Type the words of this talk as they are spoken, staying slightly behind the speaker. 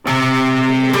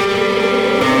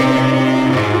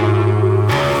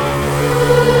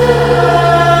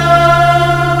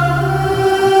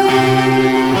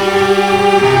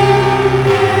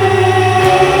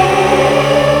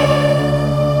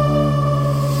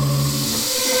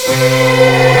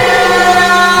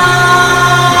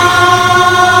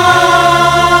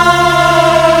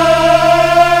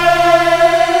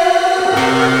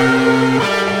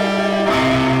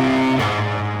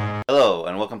Hello,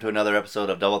 and welcome to another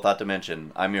episode of Double Thought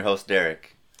Dimension. I'm your host,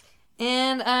 Derek.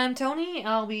 And I'm Tony.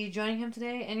 I'll be joining him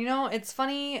today. And you know, it's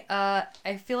funny. I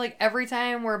feel like every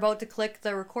time we're about to click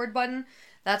the record button,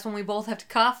 that's when we both have to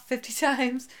cough 50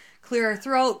 times, clear our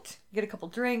throat, get a couple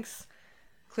drinks,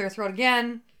 clear our throat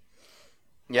again.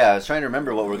 Yeah, I was trying to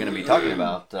remember what we're going to be talking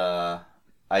about.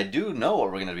 I do know what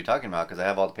we're going to be talking about because I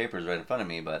have all the papers right in front of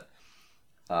me, but,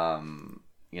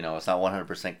 it's not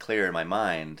 100% clear in my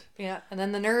mind. Yeah, and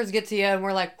then the nerves get to you and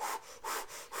we're like,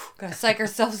 gotta psych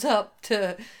ourselves up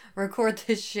to record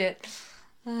this shit.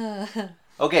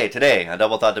 Okay, today on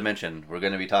Double Thought Dimension, we're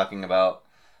going to be talking about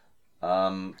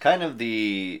kind of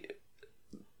the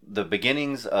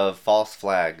beginnings of false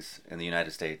flags in the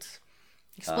United States.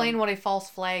 Explain what a false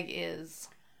flag is,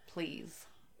 please.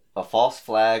 A false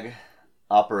flag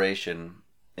operation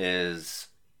is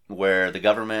where the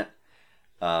government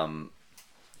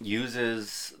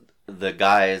uses the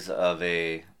guise of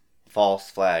a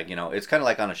false flag. You know, it's kind of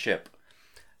like on a ship.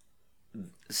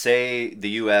 Say the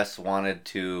U.S. wanted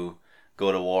to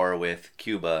go to war with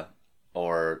Cuba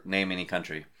or name any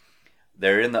country.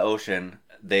 They're in the ocean.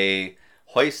 They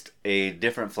hoist a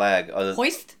different flag.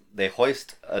 They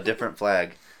hoist a different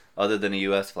flag other than a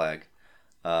U.S. flag.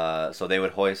 So they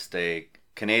would hoist a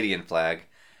Canadian flag,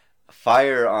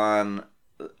 fire on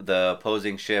the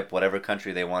opposing ship, whatever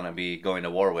country they want to be going to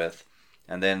war with,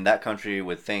 and then that country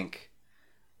would think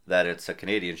that it's a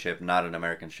Canadian ship, not an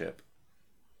American ship.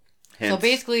 Hence, so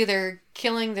basically they're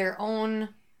killing their own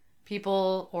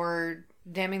people or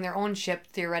damning their own ship,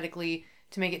 theoretically,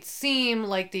 to make it seem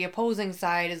like the opposing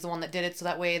side is the one that did it, so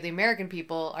that way the American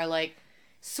people are like,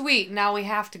 sweet, now we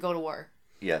have to go to war.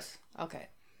 Yes. Okay.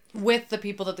 With the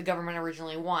people that the government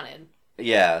originally wanted.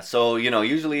 Yeah, so,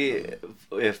 usually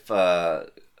if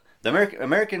the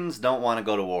Americans don't want to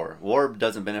go to war. War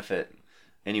doesn't benefit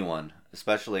anyone,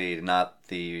 especially not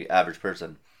the average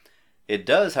person. It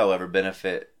does, however,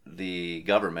 benefit the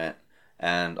government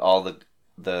and all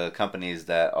the companies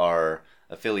that are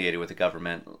affiliated with the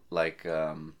government, like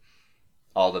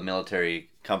all the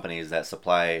military companies that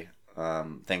supply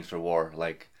things for war,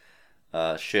 like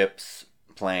ships,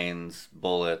 planes,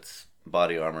 bullets,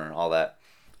 body armor, all that.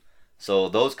 So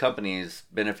those companies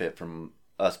benefit from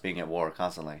us being at war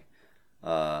constantly.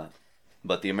 But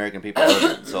the American people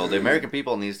doesn't. So the American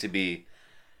people needs to be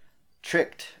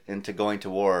tricked into going to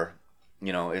war.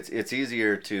 You know, it's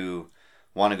easier to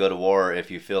want to go to war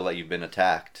if you feel that you've been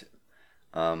attacked.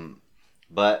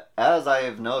 But as I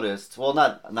have noticed, well,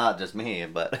 not just me,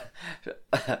 but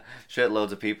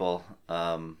shitloads of people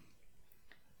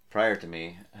prior to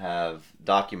me have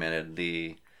documented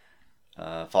the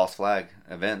false flag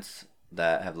events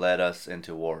that have led us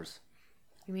into wars.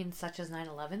 You mean such as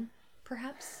 9/11,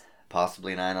 perhaps?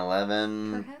 Possibly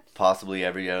 9/11. Perhaps? Possibly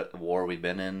every war we've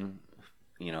been in.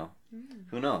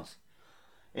 Who knows?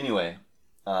 Anyway,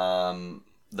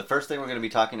 the first thing we're going to be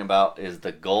talking about is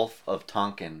the Gulf of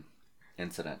Tonkin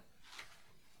incident.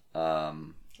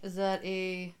 Is that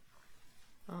a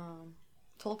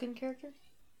Tolkien character?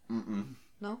 Mm-mm.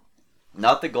 No?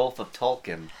 Not the Gulf of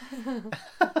Tolkien.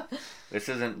 This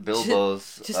isn't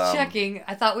Bilbo's... Just checking.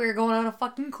 I thought we were going on a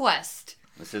fucking quest.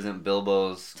 This isn't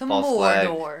Bilbo's to false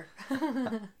Mordor.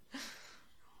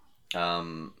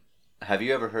 flag. Have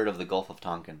you ever heard of the Gulf of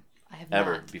Tonkin? I have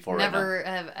ever not. Before Never right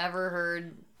now? have ever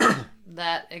heard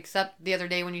that, except the other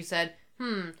day when you said,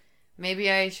 maybe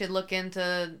I should look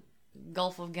into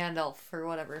Gulf of Gandalf or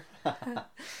whatever.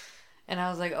 And I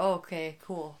was like, oh, okay,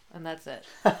 cool. And that's it.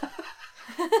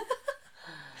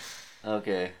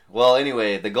 Okay. Well,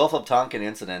 anyway, the Gulf of Tonkin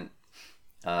incident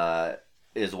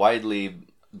is widely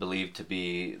believed to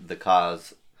be the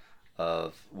cause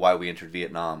of why we entered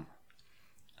Vietnam.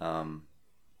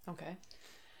 Okay.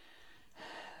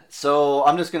 So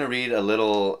I'm just going to read a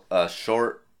little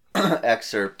short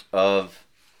excerpt of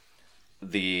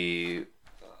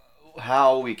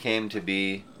how we came to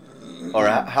be, or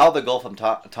how the Gulf of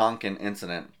Tonkin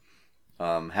incident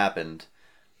happened.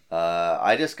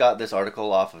 I just got this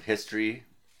article off of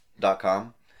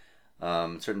History.com.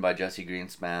 It's written by Jesse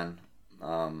Greenspan,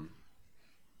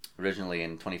 originally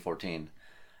in 2014.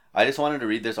 I just wanted to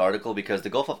read this article because the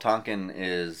Gulf of Tonkin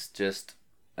is just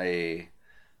a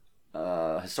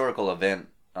historical event.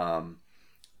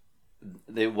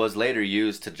 It was later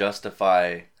used to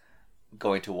justify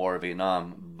going to war in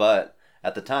Vietnam, but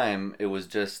at the time it was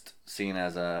just seen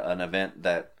as an event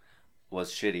that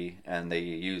was shitty and they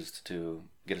used to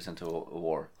get us into a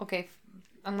war. Okay,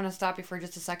 I'm gonna stop you for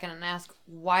just a second and ask,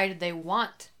 why did they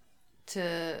want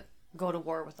to go to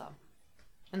war with them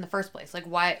in the first place? Like,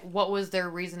 why? What was their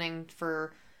reasoning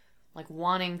for, like,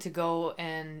 wanting to go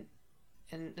and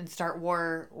start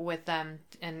war with them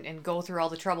and go through all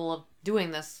the trouble of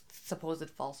doing this supposed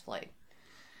false flag?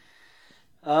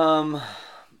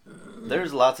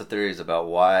 There's lots of theories about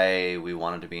why we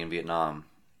wanted to be in Vietnam.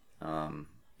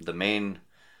 The main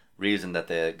reason that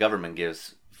the government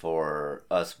gives for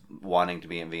us wanting to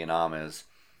be in Vietnam is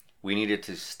we needed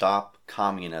to stop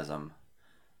communism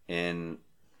in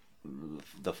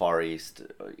the Far East.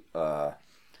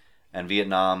 And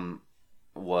Vietnam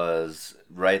was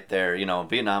right there. You know,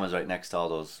 Vietnam is right next to all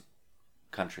those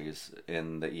countries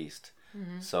in the East.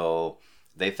 Mm-hmm. So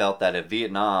they felt that if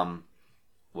Vietnam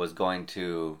was going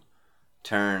to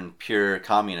turn pure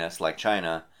communist like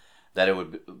China, that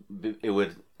it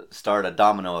would start a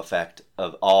domino effect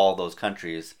of all those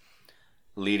countries,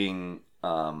 leading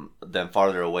them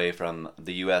farther away from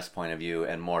the U.S. point of view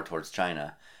and more towards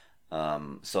China.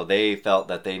 So they felt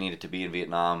that they needed to be in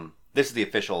Vietnam. This is the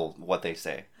official what they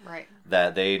say. Right.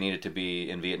 That they needed to be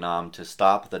in Vietnam to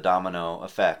stop the domino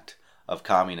effect of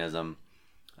communism,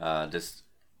 just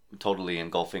totally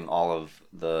engulfing all of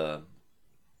the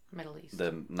Middle East.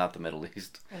 Not the Middle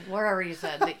East. Wherever you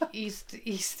said, the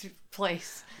East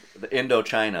place. The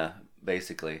Indochina,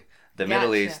 basically. The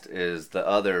Middle East is the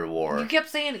other war. You kept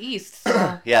saying East.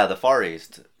 So. Yeah, the Far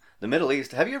East. The Middle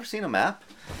East. Have you ever seen a map?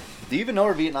 Do you even know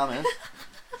where Vietnam is?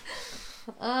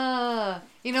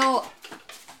 You know,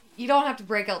 you don't have to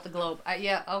break out the globe.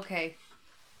 Yeah, okay.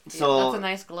 So yeah, that's a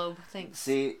nice globe. Thanks.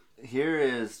 See, here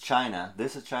is China.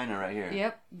 This is China right here.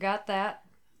 Yep, got that.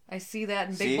 I see that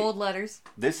in big bold letters.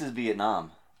 This is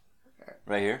Vietnam.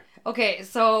 Right here. Okay,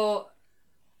 so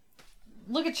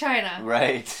look at China.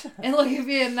 Right. And look at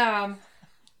Vietnam.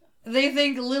 They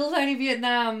think little tiny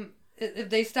Vietnam, if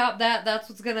they stop that, that's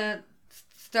what's going to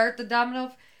start the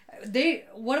domino.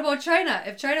 What about China?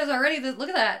 If China's already, look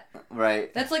at that.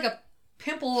 Right. That's like a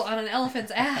pimple on an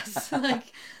elephant's ass.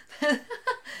 Like, yeah.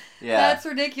 That's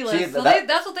ridiculous. See, so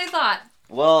that's what they thought.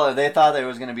 Well, they thought there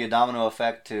was going to be a domino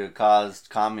effect to cause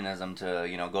communism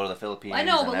to, go to the Philippines. I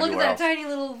know, but look at that else. tiny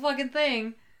little fucking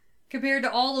thing compared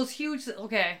to all those huge.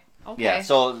 Okay. Yeah.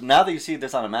 So now that you see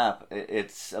this on a map,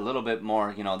 it's a little bit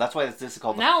more. That's why this is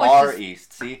called the now Far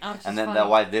East. See, and then funny.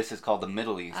 why this is called the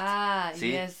Middle East.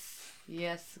 See?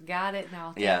 Yes, got it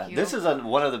now. Thank you. This is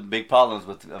one of the big problems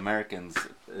with Americans.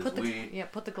 Is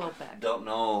put the globe back. Don't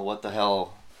know what the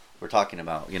hell we're talking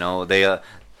about.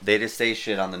 They just say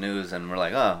shit on the news, and we're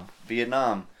like, oh,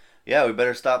 Vietnam. Yeah, we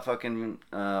better stop fucking.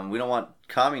 We don't want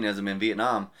communism in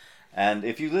Vietnam. And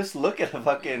if you just look at a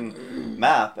fucking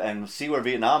map and see where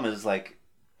Vietnam is, like,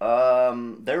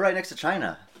 they're right next to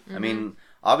China. Mm-hmm. I mean,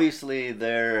 obviously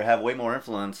they have way more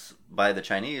influence by the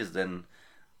Chinese than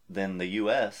the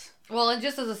U.S. Well, and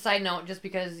just as a side note, just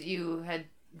because you had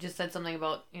just said something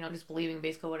about, just believing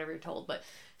basically whatever you're told, but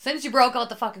since you broke out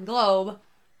the fucking globe,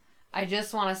 I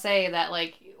just want to say that,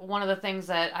 like, one of the things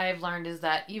that I've learned is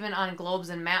that even on globes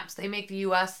and maps, they make the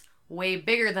U.S. way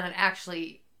bigger than it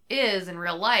actually is in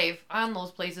real life on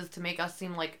those places to make us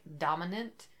seem like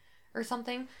dominant or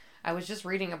something. I was just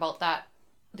reading about that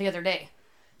the other day.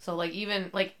 So, like, even,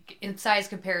 like, in size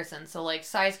comparison. So, like,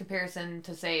 size comparison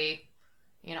to, say,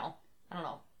 I don't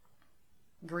know,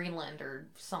 Greenland or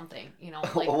something,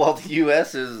 Like, well, the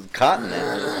U.S. is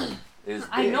continent.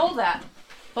 I know that.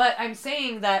 But I'm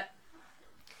saying that,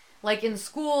 like, in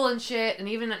school and shit, and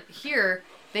even here,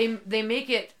 they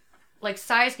make it, like,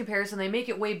 size comparison, they make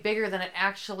it way bigger than it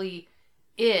actually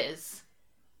is.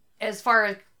 As far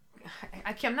as...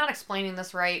 I'm not explaining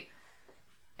this right,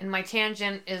 and my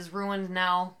tangent is ruined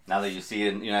now. Now that you see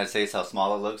in the United States how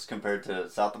small it looks compared to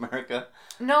South America?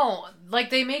 No,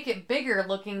 like, they make it bigger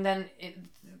looking than...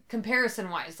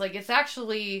 comparison-wise. Like, it's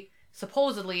actually...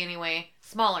 supposedly anyway,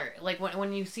 smaller. Like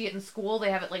when you see it in school, they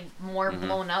have it like more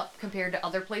blown up compared to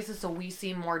other places, so we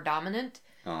seem more dominant.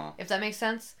 Oh. If that makes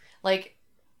sense. Like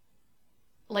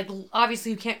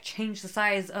obviously you can't change the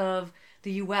size of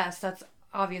the U.S. That's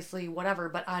obviously whatever.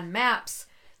 But on maps,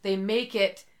 they make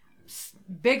it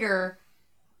bigger.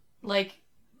 Like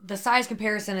the size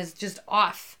comparison is just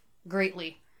off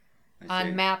greatly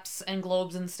on maps and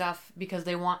globes and stuff because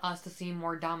they want us to seem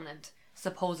more dominant.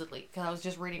 Supposedly, because I was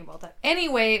just reading about that.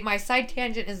 Anyway, my side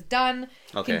tangent is done.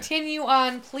 Okay. Continue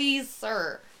on, please,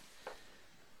 sir.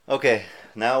 Okay,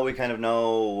 now we kind of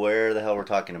know where the hell we're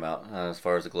talking about as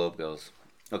far as the globe goes.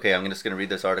 Okay, I'm just going to read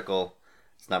this article.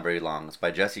 It's not very long. It's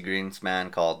by Jesse Greenspan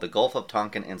called The Gulf of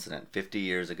Tonkin Incident, 50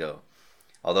 Years Ago.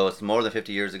 Although it's more than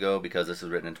 50 years ago because this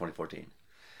was written in 2014.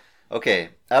 Okay,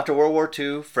 after World War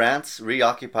II, France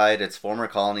reoccupied its former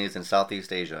colonies in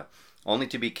Southeast Asia, only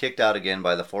to be kicked out again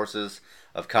by the forces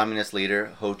of communist leader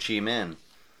Ho Chi Minh.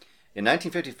 In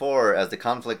 1954, as the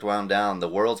conflict wound down, the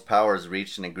world's powers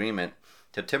reached an agreement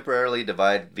to temporarily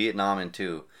divide Vietnam in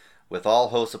two, with all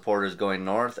Ho supporters going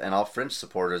north and all French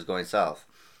supporters going south.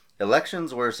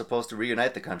 Elections were supposed to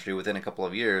reunite the country within a couple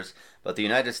of years, but the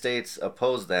United States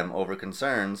opposed them over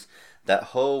concerns that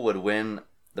Ho would win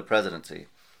the presidency.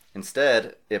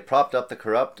 Instead, it propped up the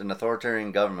corrupt and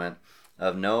authoritarian government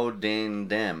of Ngo Dinh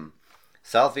Diem.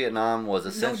 South Vietnam was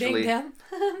essentially...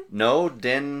 Ngo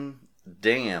Dinh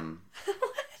Diem.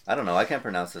 I don't know, I can't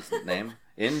pronounce this name.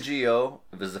 Ngo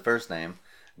is the first name,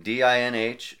 Din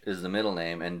is the middle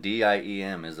name, and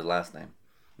Diem is the last name.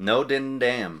 Ngo Dinh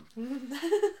Diem.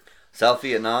 South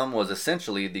Vietnam was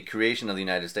essentially the creation of the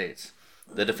United States.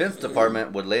 The Defense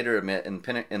Department would later admit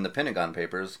in the Pentagon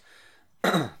Papers...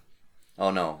 Oh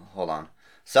no, hold on.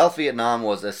 South Vietnam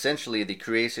was essentially the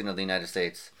creation of the United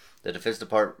States. The Defense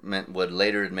Department would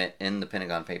later admit in the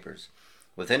Pentagon Papers.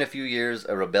 Within a few years,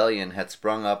 a rebellion had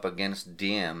sprung up against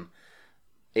Diem,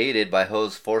 aided by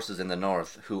Ho's forces in the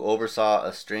north, who oversaw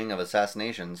a string of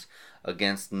assassinations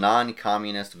against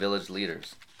non-communist village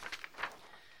leaders.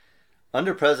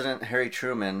 Under President Harry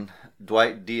Truman,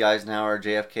 Dwight D. Eisenhower,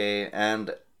 JFK,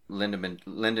 and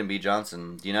Lyndon B.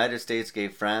 Johnson, the United States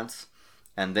gave France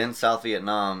and then South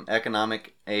Vietnam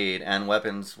economic aid and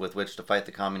weapons with which to fight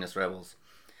the communist rebels.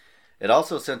 It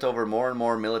also sent over more and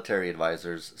more military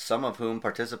advisors, some of whom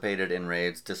participated in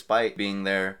raids despite being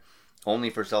there only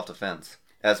for self-defense.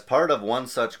 As part of one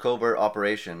such covert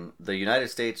operation, the United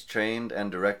States trained and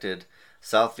directed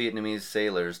South Vietnamese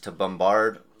sailors to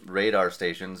bombard radar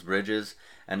stations, bridges,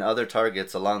 and other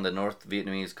targets along the North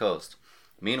Vietnamese coast.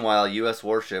 Meanwhile, U.S.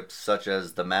 warships such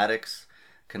as the Maddox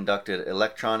conducted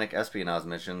electronic espionage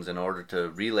missions in order to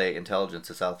relay intelligence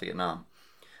to South Vietnam.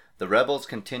 The rebels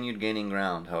continued gaining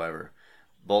ground, however,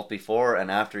 both before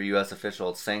and after U.S.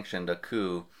 officials sanctioned a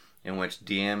coup in which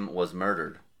Diem was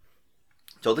murdered.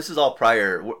 So this is all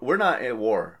prior. We're not at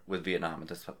war with Vietnam at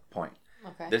this point.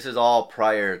 Okay. This is all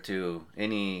prior to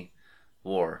any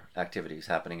war activities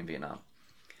happening in Vietnam.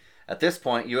 At this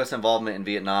point, U.S. involvement in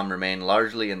Vietnam remained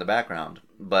largely in the background,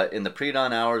 but in the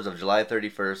pre-dawn hours of July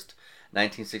 31st,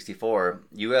 1964,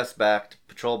 U.S.-backed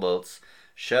patrol boats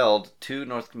shelled two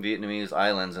North Vietnamese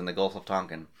islands in the Gulf of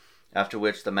Tonkin, after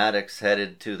which the Maddox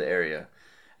headed to the area.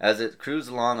 As it cruised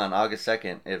along on August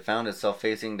 2nd, it found itself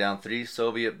facing down three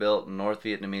Soviet-built North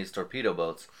Vietnamese torpedo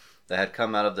boats that had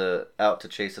come out to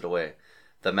chase it away.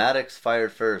 The Maddox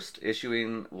fired first,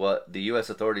 issuing what the U.S.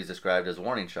 authorities described as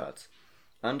warning shots.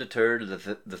 Undeterred,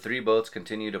 the three boats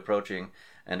continued approaching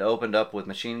and opened up with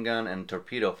machine gun and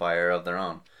torpedo fire of their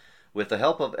own. With the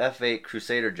help of F-8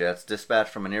 Crusader jets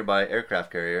dispatched from a nearby aircraft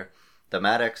carrier, the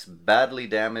Maddox badly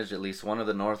damaged at least one of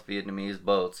the North Vietnamese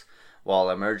boats while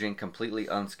emerging completely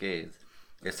unscathed,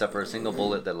 except for a single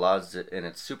bullet that lodged it in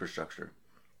its superstructure.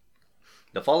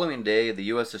 The following day, the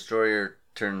U.S. destroyer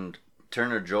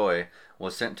Turner Joy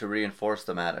was sent to reinforce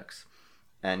the Maddox,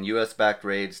 and U.S.-backed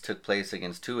raids took place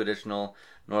against two additional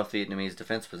North Vietnamese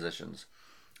defense positions.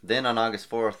 Then on August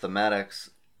 4th, the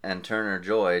Maddox and Turner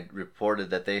Joy reported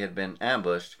that they had been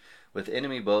ambushed with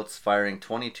enemy boats firing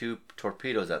 22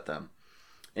 torpedoes at them.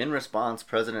 In response,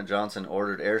 President Johnson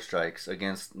ordered airstrikes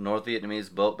against North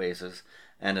Vietnamese boat bases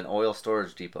and an oil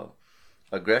storage depot.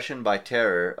 Aggression by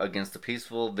terror against the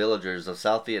peaceful villagers of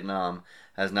South Vietnam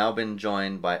has now been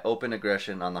joined by open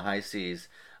aggression on the high seas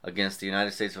against the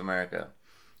United States of America,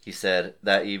 he said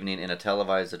that evening in a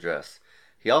televised address.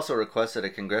 He also requested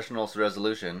a congressional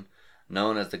resolution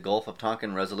known as the Gulf of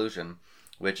Tonkin Resolution,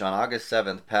 which on August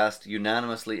 7th passed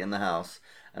unanimously in the House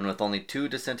and with only 2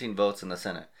 dissenting votes in the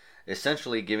Senate,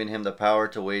 essentially giving him the power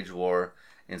to wage war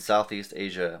in Southeast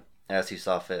Asia as he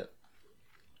saw fit.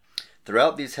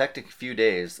 Throughout these hectic few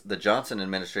days, the Johnson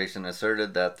administration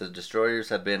asserted that the destroyers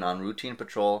had been on routine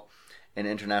patrol in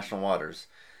international waters.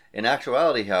 In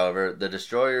actuality, however, the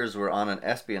destroyers were on an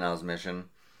espionage mission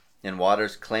in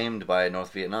waters claimed by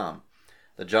North Vietnam.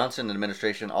 The Johnson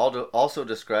administration also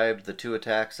described the 2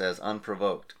 attacks as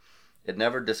unprovoked. It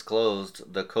never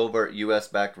disclosed the covert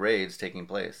U.S.-backed raids taking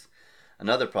place.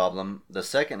 Another problem: the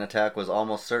second attack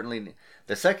almost certainly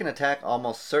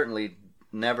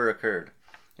never occurred.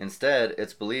 Instead,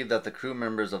 it's believed that the crew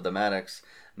members of the Maddox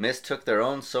mistook their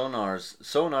own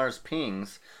sonar's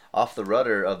pings off the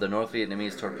rudder of the North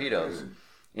Vietnamese torpedoes.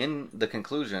 In the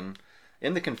confusion,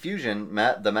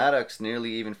 the Maddox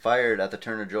nearly even fired at the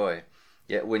Turner Joy.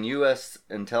 Yet when U.S.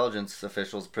 intelligence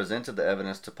officials presented the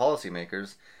evidence to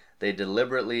policymakers, they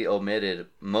deliberately omitted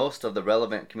most of the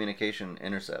relevant communication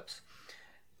intercepts.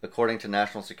 according to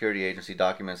National Security Agency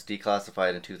documents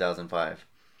declassified in 2005.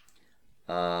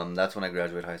 That's when I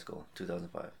graduated high school,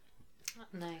 2005.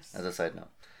 Nice. As a side note.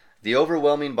 The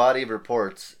overwhelming body of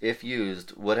reports, if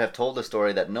used, would have told the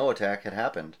story that no attack had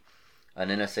happened, an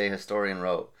NSA historian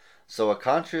wrote. So a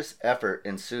conscious effort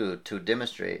ensued to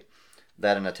demonstrate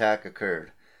that an attack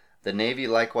occurred. The Navy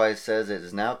likewise says it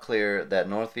is now clear that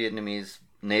North Vietnamese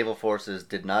naval forces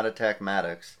did not attack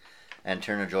Maddox and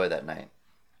Turner Joy that night.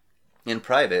 In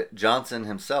private, Johnson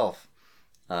himself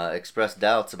expressed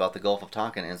doubts about the Gulf of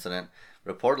Tonkin incident,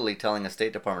 reportedly telling a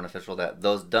State Department official that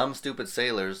those dumb, stupid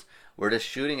sailors were just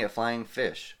shooting at flying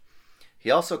fish.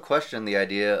 He also questioned the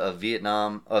idea of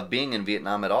being in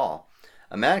Vietnam at all.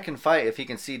 A man can fight if he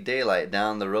can see daylight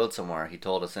down the road somewhere, he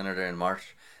told a senator in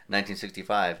March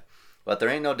 1965. But there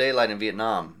ain't no daylight in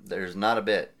Vietnam. There's not a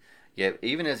bit. Yet,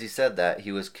 even as he said that,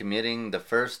 he was committing the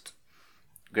first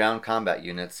ground combat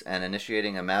units and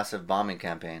initiating a massive bombing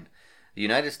campaign. The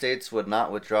United States would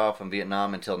not withdraw from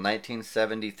Vietnam until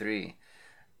 1973,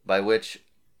 by which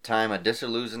time a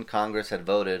disillusioned Congress had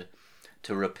voted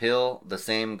to repeal the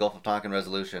same Gulf of Tonkin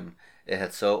resolution it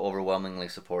had so overwhelmingly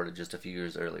supported just a few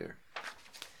years earlier.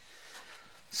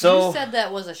 So you said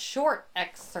that was a short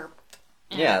excerpt.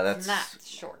 Yeah, that's that's not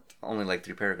short. only like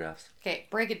 3 paragraphs. Okay,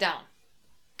 break it down.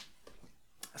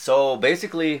 So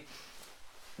basically,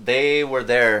 they were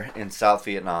there in South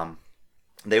Vietnam.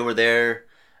 They were there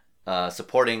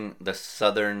supporting the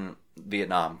southern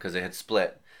Vietnam because it had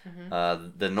split.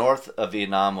 Mm-hmm. The north of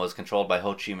Vietnam was controlled by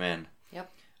Ho Chi Minh, Yep.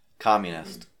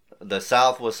 communist. The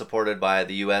south was supported by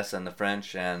the U.S. and the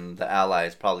French and the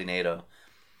Allies, probably NATO.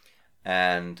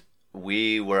 And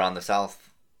we were on the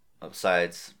south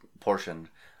side's portion.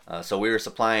 So we were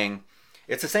supplying...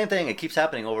 It's the same thing. It keeps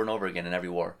happening over and over again in every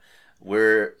war.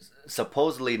 We're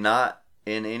supposedly not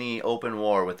in any open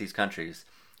war with these countries,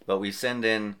 but we send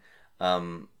in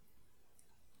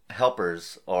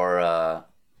helpers or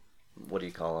what do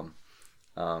you call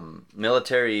them?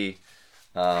 Military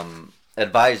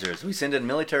advisors. We send in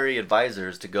military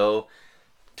advisors to go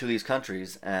to these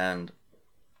countries and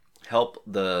help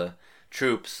the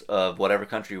troops of whatever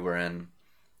country we're in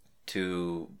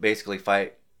to basically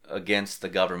fight against the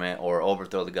government or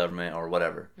overthrow the government or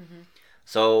whatever. Mm-hmm.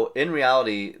 So in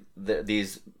reality,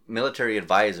 these military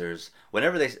advisors,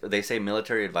 whenever they say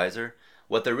military advisor,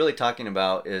 what they're really talking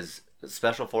about is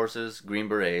Special Forces, Green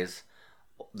Berets,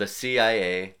 the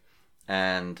CIA,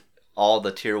 and all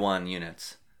the Tier 1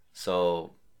 units.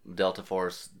 So Delta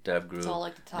Force, Dev Group,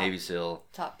 Navy SEAL.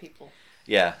 Top people.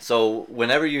 Yeah, so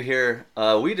whenever you hear,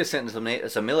 we just sent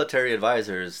some military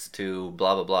advisors to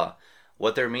blah, blah, blah,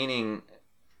 what they're meaning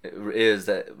is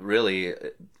that really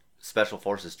Special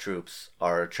Forces troops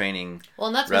are training Well,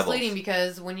 and that's rebels. misleading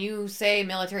because when you say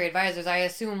military advisors, I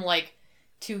assume like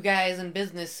 2 guys in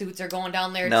business suits are going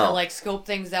down there to like scope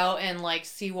things out and like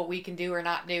see what we can do or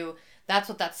not do. That's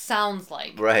what that sounds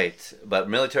like. Right, but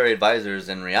military advisors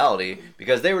in reality,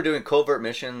 because they were doing covert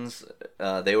missions,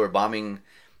 they were bombing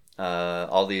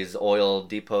all these oil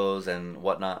depots and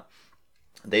whatnot.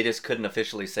 They just couldn't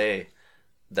officially say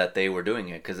that they were doing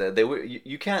it because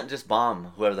you can't just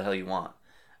bomb whoever the hell you want,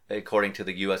 according to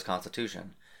the U.S.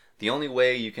 Constitution. The only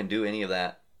way you can do any of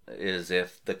that is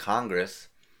if the Congress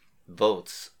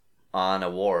votes on a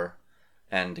war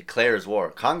and declares war.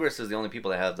 Congress is the only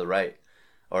people that have the right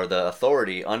or the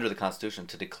authority under the Constitution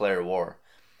to declare war.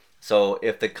 So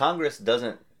if the Congress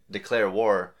doesn't declare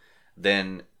war,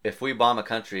 then if we bomb a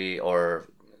country or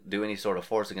do any sort of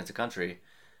force against a country,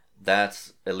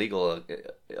 that's illegal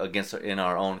in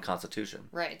our own Constitution.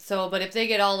 Right. So, but if they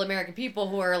get all the American people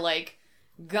who are like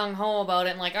gung-ho about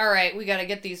it and like, all right, we got to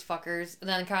get these fuckers,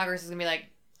 then Congress is going to be like,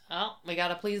 oh, we got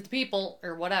to please the people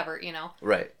or whatever, you know.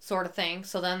 Right. Sort of thing.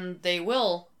 So then they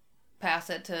will pass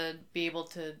it to be able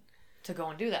to go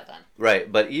and do that then.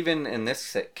 Right. But even in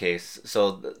this case,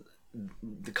 so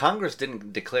the Congress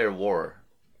didn't declare war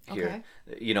here.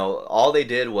 Okay. You know, all they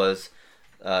did was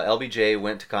LBJ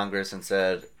went to Congress and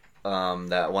said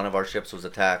that one of our ships was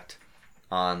attacked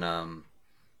on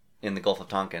in the Gulf of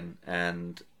Tonkin,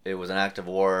 and it was an act of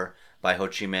war by Ho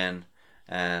Chi Minh,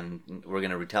 and we're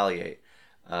going to retaliate.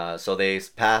 So they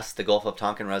passed the Gulf of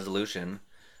Tonkin resolution,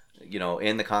 you know,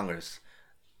 in the Congress.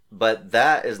 But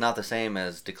that is not the same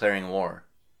as declaring war.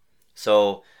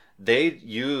 So they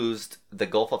used the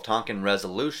Gulf of Tonkin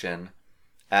resolution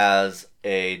as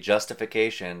a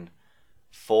justification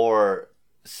for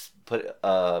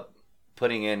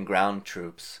putting in ground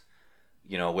troops,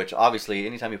 you know, which obviously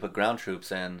anytime you put ground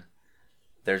troops in,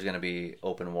 there's going to be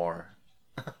open war.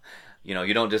 You know,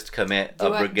 you don't just commit a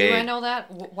brigade. Do I know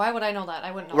that? Why would I know that?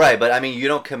 I wouldn't know. Right, that. But I mean, you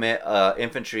don't commit an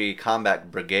infantry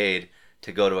combat brigade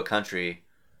to go to a country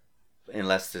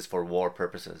unless it's for war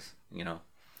purposes, you know.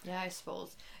 Yeah, I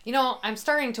suppose. You know, I'm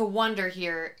starting to wonder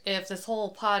here if this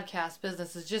whole podcast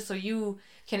business is just so you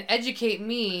can educate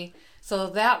me, so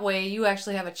that way you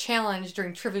actually have a challenge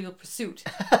during Trivial Pursuit.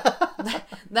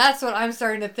 That's what I'm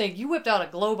starting to think. You whipped out a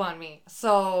globe on me,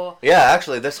 so... Yeah,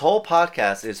 actually, this whole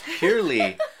podcast is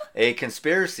purely a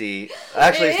conspiracy.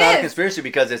 Actually, it's not a conspiracy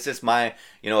because it's just a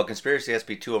conspiracy has to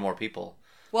be 2 or more people.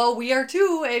 Well, we are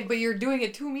too, but you're doing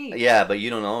it to me. Yeah, but you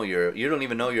don't know you don't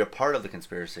even know you're a part of the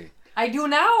conspiracy. I do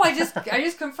now. I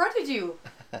just confronted you,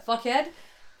 fuckhead.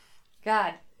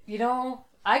 God, you know,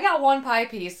 I got 1 pie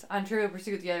piece on Trivial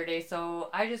Pursuit the other day, so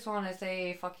I just want to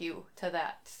say fuck you to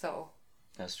that. So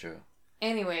that's true.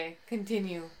 Anyway,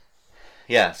 continue.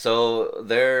 Yeah, so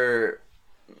they're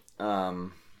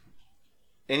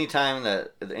anytime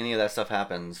that any of that stuff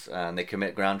happens and they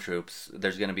commit ground troops,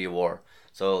 there's going to be a war.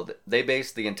 So they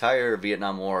based the entire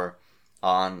Vietnam War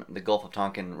on the Gulf of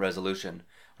Tonkin Resolution,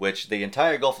 which the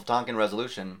entire Gulf of Tonkin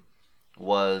Resolution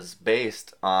was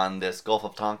based on this Gulf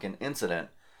of Tonkin incident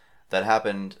that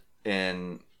happened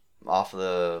off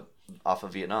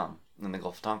of Vietnam in the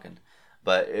Gulf of Tonkin.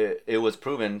 But it was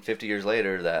proven 50 years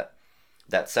later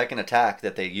that second attack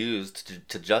that they used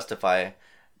to justify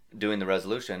doing the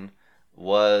resolution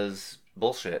was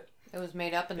bullshit. It was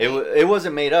made up. It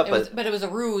wasn't made up, but it was a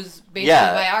ruse basically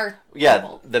by our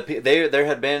people. There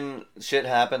had been shit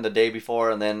happen the day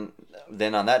before, and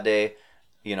then on that day,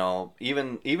 you know,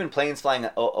 even planes flying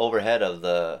overhead of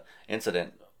the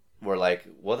incident were like,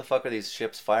 what the fuck are these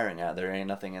ships firing at? There ain't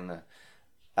nothing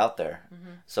out there.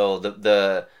 Mm-hmm. So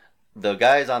the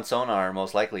guys on sonar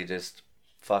most likely just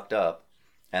fucked up,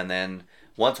 and then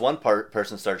once one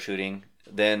person starts shooting,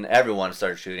 then everyone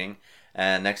starts shooting.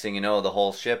 And next thing you know, the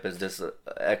whole ship is just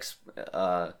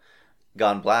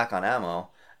gone black on ammo,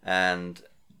 and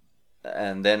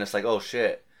then it's like, oh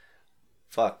shit,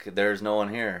 fuck, there's no one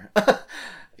here,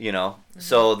 you know. Mm-hmm.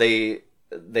 So they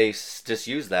just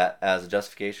use that as a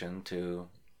justification to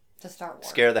start war.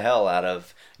 Scare the hell out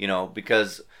of, you know,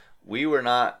 because we were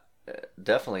not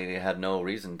definitely had no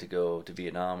reason to go to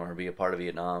Vietnam or be a part of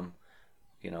Vietnam.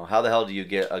 You know, how the hell do you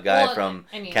get a guy from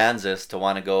Kansas to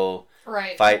want to go?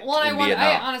 Right. Fight in Vietnam.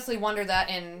 I honestly wonder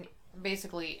that in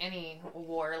basically any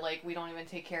war, like, we don't even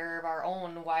take care of our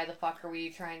own. Why the fuck are we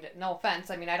trying to... No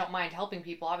offense. I mean, I don't mind helping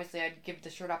people. Obviously, I'd give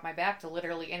the shirt off my back to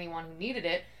literally anyone who needed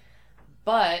it.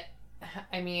 But,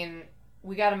 I mean,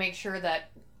 we got to make sure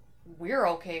that we're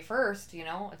okay first, you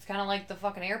know? It's kind of like the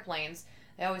fucking airplanes.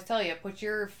 They always tell you, put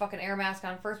your fucking air mask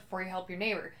on first before you help your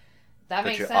neighbor. That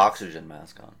makes sense. Put your oxygen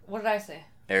mask on. What did I say?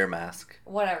 Air mask.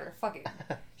 Whatever. Fuck it.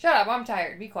 Shut up. I'm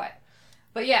tired. Be quiet.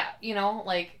 But yeah, you know,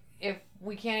 like, if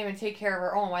we can't even take care of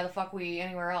our own, why the fuck we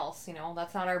anywhere else, you know?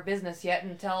 That's not our business yet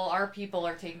until our people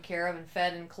are taken care of and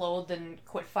fed and clothed and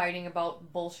quit fighting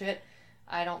about bullshit.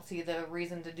 I don't see the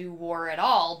reason to do war at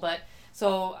all, but...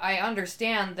 So, I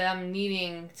understand them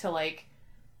needing to, like,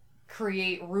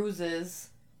 create ruses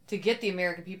to get the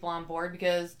American people on board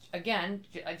because, again,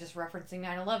 just referencing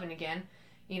 9/11 again,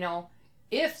 you know,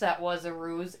 if that was a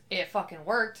ruse, it fucking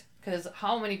worked. Because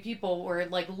how many people were,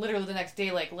 like, literally the next day,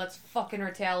 like, let's fucking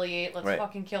retaliate, let's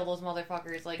fucking kill those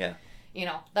motherfuckers. Like, you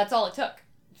know, that's all it took.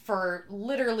 For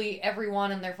literally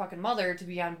everyone and their fucking mother to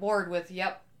be on board with,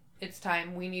 yep, it's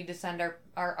time. We need to send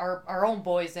our own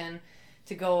boys in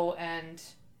to go and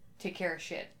take care of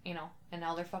shit, you know. And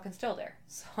now they're fucking still there.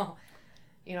 So,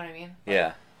 you know what I mean?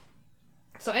 Yeah.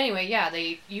 So anyway, yeah,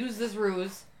 they used this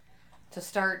ruse to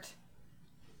start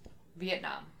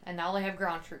Vietnam. And now they have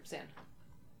ground troops in.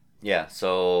 Yeah,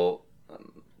 so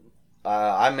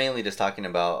I'm mainly just talking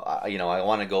about, you know, I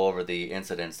want to go over the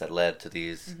incidents that led to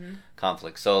these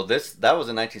conflicts. So that was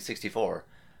in 1964.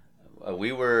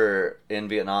 We were in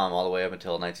Vietnam all the way up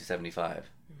until 1975.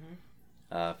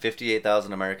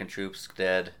 58,000 American troops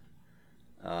dead,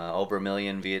 over 1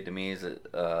 million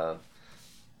Vietnamese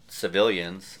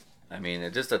civilians. I mean,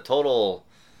 it's just a total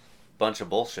bunch of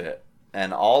bullshit.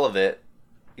 And all of it,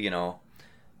 you know...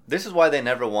 This is why they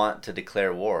never want to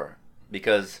declare war,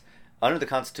 because under the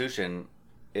Constitution,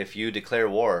 if you declare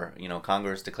war, you know,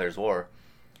 Congress declares war,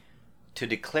 to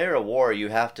declare a war, you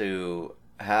have to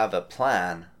have a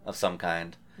plan of some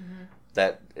kind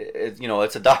that, you know,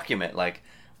 it's a document, like,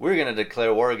 we're going to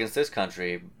declare war against this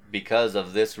country because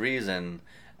of this reason,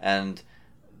 and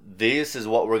this is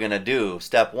what we're going to do.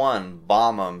 Step 1,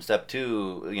 bomb them. Step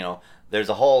 2, you know, there's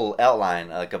a whole outline,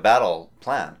 like a battle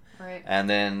plan. Right. And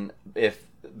then if...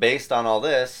 Based on all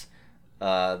this,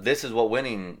 this is what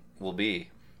winning will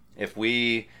be. If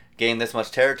we gain this much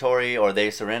territory, or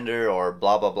they surrender, or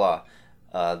blah blah blah,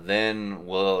 then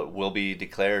we'll be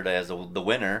declared as the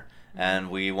winner, and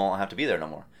we won't have to be there no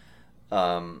more.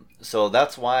 So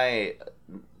that's why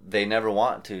they never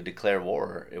want to declare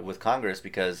war with Congress,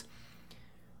 because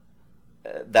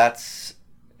that's,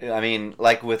 I mean,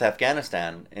 like with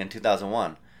Afghanistan in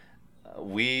 2001,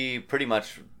 we pretty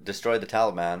much destroyed the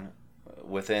Taliban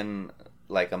within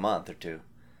like a month or two.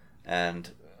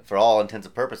 And for all intents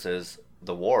and purposes,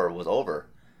 the war was over.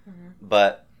 Mm-hmm.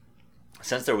 But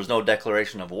since there was no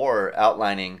declaration of war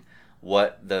outlining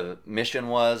what the mission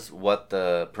was, what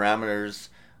the parameters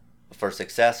for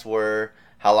success were,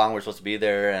 how long we're supposed to be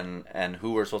there, and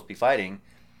who we're supposed to be fighting,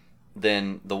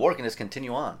 then the war can just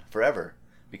continue on forever.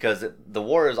 Because the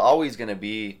war is always going to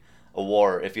be a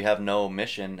war if you have no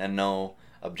mission and no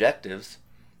objectives.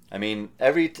 I mean,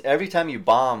 every time you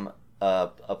bomb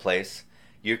a place,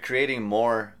 you're creating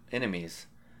more enemies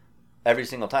every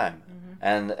single time. Mm-hmm.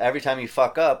 And every time you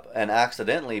fuck up and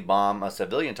accidentally bomb a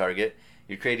civilian target,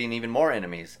 you're creating even more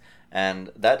enemies.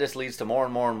 And that just leads to more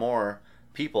and more and more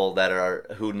people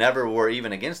who never were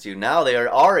even against you. Now they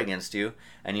are against you,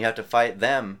 and you have to fight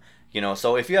them.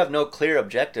 So if you have no clear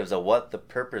objectives of what the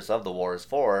purpose of the war is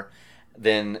for,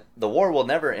 then the war will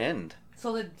never end.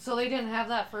 So they didn't have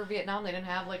that for Vietnam? They didn't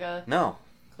have like a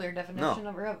clear definition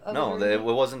of it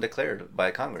wasn't declared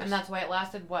by Congress. And that's why it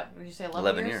lasted, what did you say,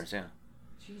 11 years? Yeah.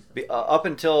 Jesus. Up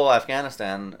until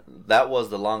Afghanistan, that was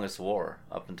the longest war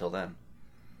up until then.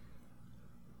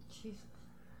 Jesus.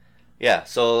 Yeah,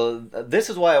 so this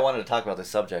is why I wanted to talk about this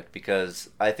subject, because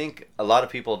I think a lot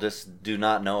of people just do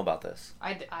not know about this.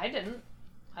 I didn't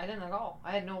at all.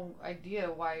 I had no idea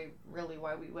why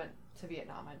we went to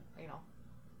Vietnam. I know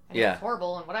it's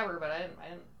horrible and whatever, but I didn't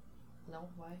know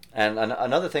why. And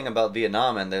another thing about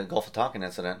Vietnam and the Gulf of Tonkin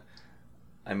incident,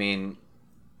 I mean,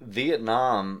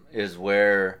 Vietnam is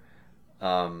where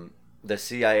the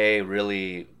CIA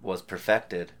really was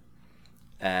perfected,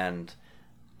 and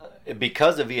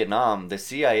because of Vietnam, the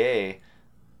CIA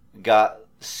got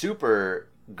super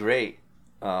great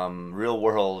real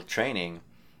world training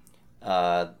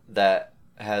that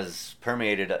has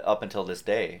permeated up until this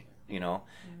day. Mm-hmm.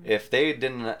 If they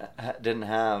didn't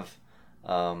have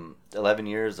 11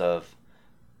 years of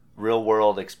real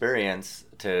world experience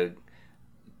to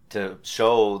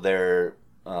show their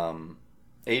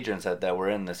agents that were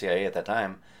in the CIA at that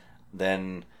time,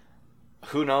 then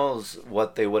who knows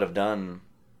what they would have done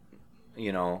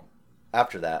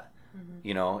after that.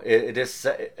 Mm-hmm.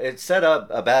 It set up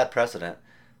a bad precedent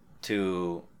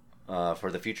for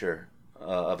the future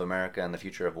of America and the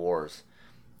future of wars.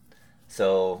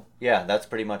 So yeah, that's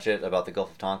pretty much it about the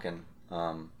Gulf of Tonkin.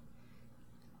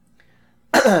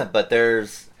 But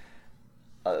there's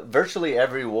virtually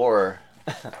every war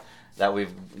that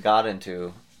we've got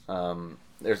into,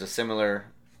 there's a similar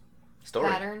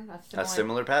story, a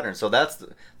similar pattern. So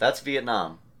that's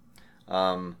Vietnam.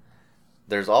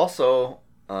 There's also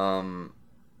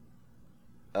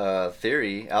a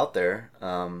theory out there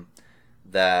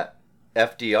that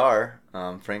FDR,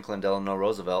 Franklin Delano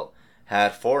Roosevelt,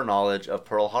 had foreknowledge of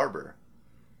Pearl Harbor.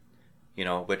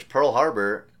 Which Pearl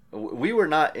Harbor, we were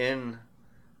not in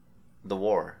the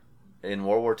war. In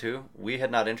World War II, we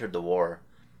had not entered the war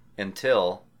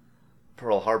until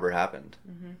Pearl Harbor happened.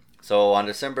 Mm-hmm. So on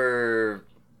December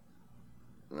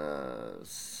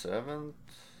 7th,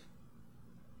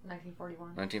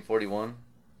 1941.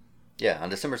 Yeah, on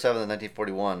December 7th,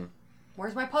 1941.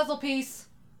 Where's my puzzle piece?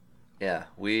 Yeah,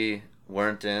 we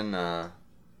weren't in World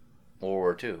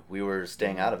War II. We were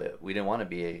staying out of it. We didn't want to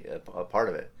be a part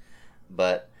of it.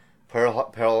 But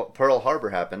Pearl Harbor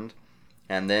happened,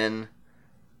 and then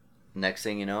next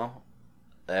thing you know,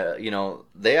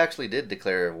 they actually did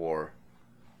declare war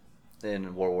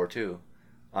in World War II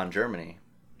on Germany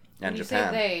and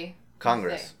Japan. You say they.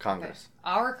 Congress. Okay.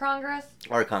 Our Congress?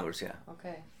 Our Congress, yeah.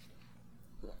 Okay.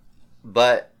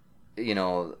 But,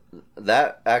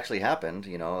 that actually happened.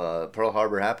 Pearl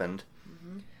Harbor happened.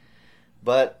 Mm-hmm.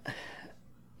 But,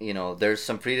 there's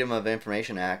some Freedom of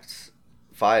Information Act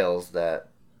files that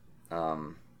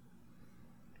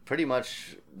pretty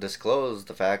much disclose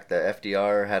the fact that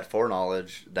FDR had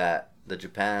foreknowledge that the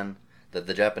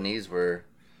Japanese were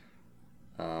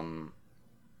going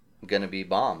to be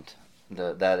bombed.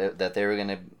 That they were going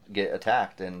to get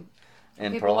attacked in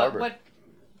Pearl Harbor. What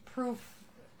proof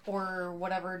or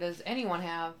whatever does anyone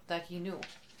have that he knew?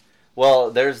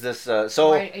 Well, there's this.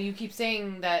 Right, you keep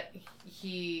saying that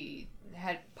he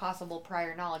had possible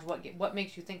prior knowledge. What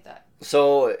makes you think that?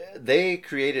 So they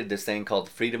created this thing called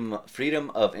Freedom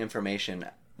of Information,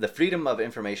 the Freedom of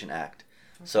Information Act.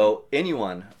 Okay. So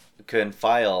anyone can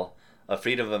file a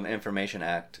Freedom of Information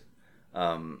Act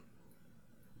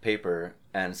paper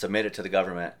and submit it to the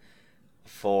government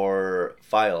for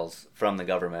files from the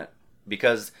government,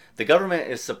 because the government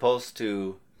is supposed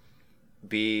to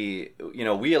be,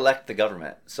 we elect the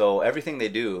government, so everything they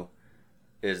do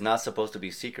is not supposed to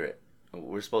be secret.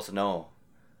 We're supposed to know,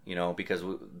 because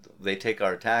they take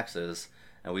our taxes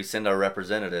and we send our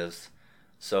representatives,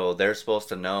 so they're supposed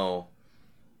to know.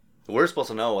 We're supposed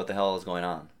to know what the hell is going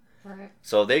on. Right.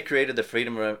 So they created the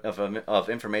Freedom of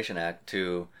Information Act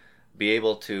to be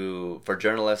able for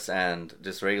journalists and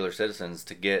just regular citizens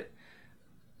to get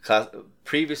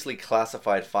previously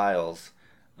classified files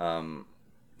from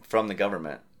the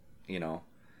government,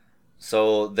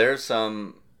 So there's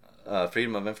some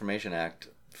Freedom of Information Act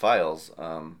files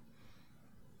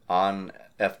on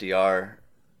FDR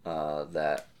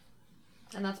that...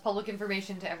 And that's public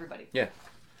information to everybody. Yeah.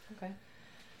 Okay.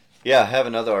 Yeah, I have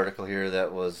another article here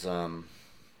that was the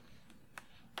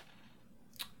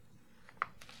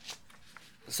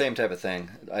same type of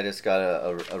thing. I just got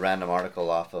a random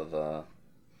article off of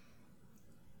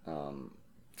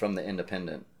from the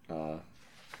Independent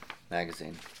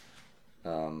magazine.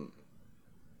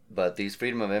 But these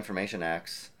Freedom of Information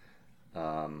Acts,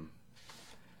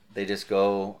 they just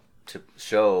go to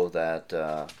show that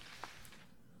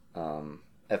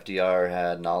FDR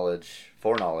had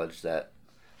foreknowledge that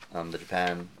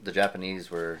the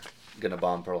Japanese were gonna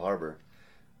bomb Pearl Harbor,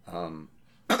 and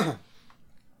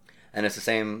it's the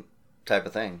same type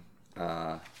of thing.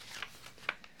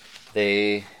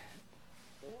 They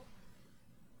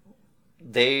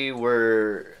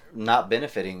were not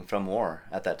benefiting from war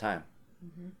at that time.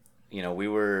 Mm-hmm. We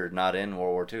were not in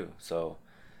World War II, so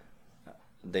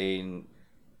they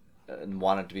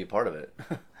wanted to be part of it.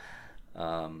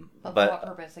 But for what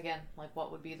purpose, again? Like,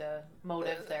 what would be the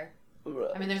motive there?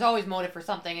 I mean, there's always motive for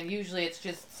something, and usually it's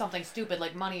just something stupid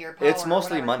like money or power. It's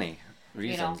mostly or money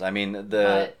reasons. I mean,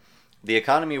 the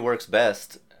economy works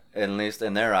best, at least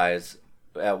in their eyes,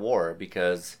 at war,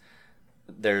 because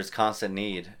there's constant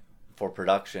need for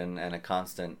production and a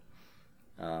constant,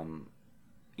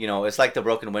 it's like the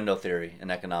broken window theory in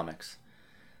economics.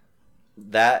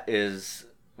 That is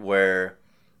where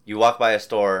you walk by a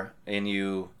store and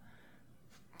you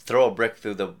throw a brick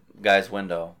through the guy's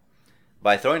window.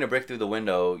 By throwing a brick through the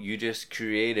window, you just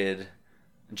created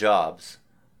jobs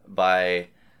by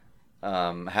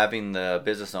having the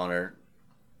business owner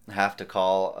have to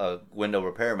call a window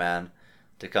repairman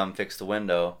to come fix the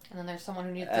window. And then there's someone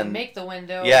who needs to make the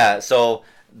window. Yeah, so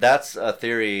that's a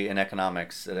theory in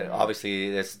economics. Mm-hmm. Obviously,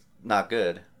 it's not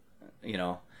good,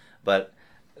 but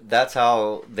that's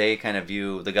how they kind of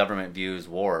the government views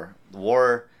war.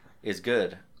 War is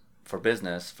good for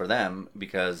business, for them,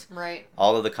 because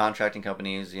all of the contracting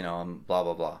companies, blah,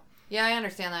 blah, blah. Yeah, I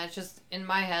understand that. It's just, in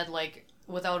my head, like,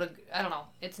 without I don't know.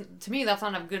 To me, that's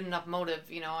not a good enough motive,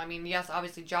 I mean, yes,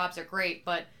 obviously jobs are great,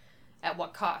 but at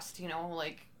what cost,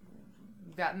 like,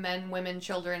 we've got men, women,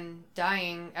 children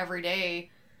dying every day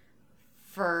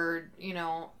for,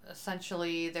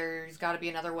 essentially there's got to be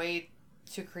another way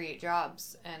to create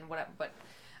jobs and whatever, but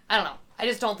I don't know. I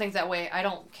just don't think that way. I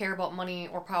don't care about money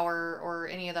or power or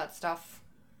any of that stuff.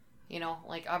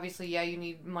 Like, obviously, yeah, you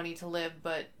need money to live,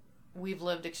 but we've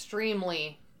lived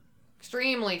extremely,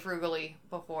 extremely frugally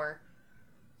before.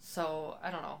 So,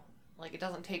 I don't know. Like, it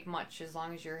doesn't take much as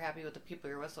long as you're happy with the people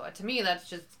you're with. So, to me,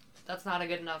 that's not a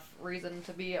good enough reason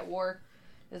to be at war,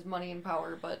 is money and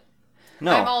power. But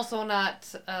no. I'm also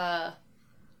not,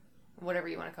 whatever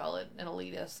you want to call it, an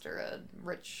elitist or a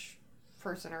rich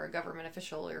person or a government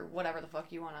official or whatever the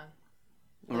fuck you want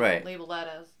to label that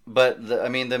as. But the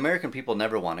American people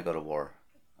never want to go to war.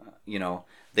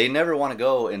 They never want to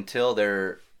go until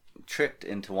they're tricked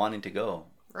into wanting to go.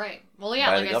 Right. Well,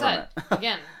 yeah, like I said,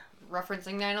 again,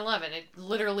 referencing 9/11, it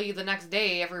literally the next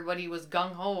day everybody was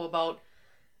gung ho about,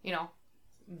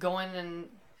 going and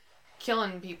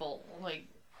killing people. Like,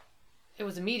 it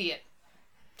was immediate.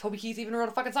 Toby Keith even wrote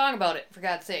a fucking song about it, for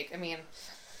God's sake. I mean,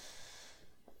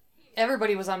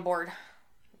 everybody was on board,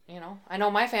 I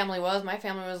know my family was. My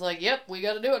family was like, yep, we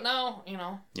got to do it now,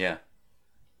 Yeah.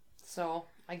 So,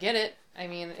 I get it. I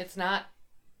mean, it's not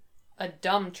a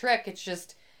dumb trick. It's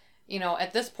just,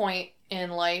 at this point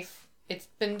in life, it's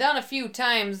been done a few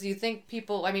times. You think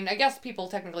people, I guess people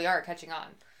technically are catching on.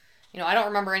 I don't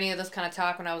remember any of this kind of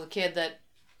talk when I was a kid that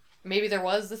maybe there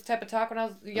was this type of talk when I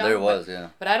was young. There was, yeah.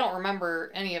 But I don't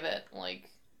remember any of it, like,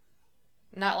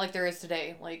 not like there is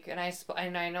today. Like, and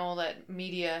I know that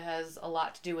media has a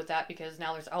lot to do with that because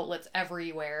now there's outlets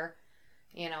everywhere,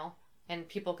 and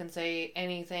people can say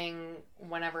anything,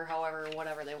 whenever, however,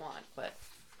 whatever they want. But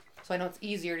so I know it's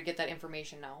easier to get that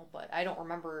information now, but I don't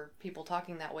remember people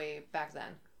talking that way back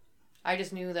then. I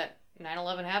just knew that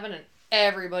 9/11 happened and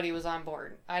everybody was on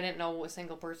board. I didn't know a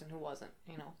single person who wasn't,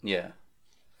 Yeah.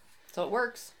 So it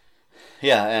works.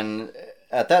 Yeah, and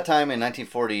at that time in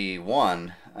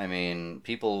 1941, I mean,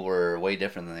 people were way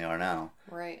different than they are now.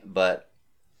 Right. But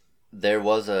there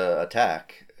was a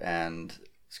attack and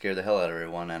scared the hell out of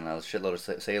everyone, and a shitload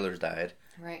of sailors died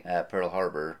Right. at Pearl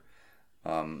Harbor.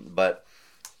 But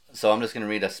so I'm just going to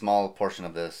read a small portion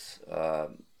of this.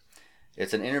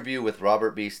 It's an interview with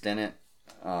Robert B. Stinnett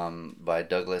by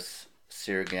Douglas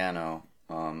Sirigano,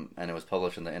 and it was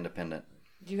published in The Independent.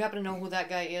 Do you happen to know who that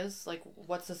guy is? Like,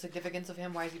 what's the significance of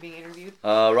him? Why is he being interviewed?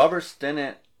 Robert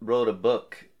Stinnett wrote a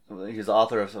book. He's the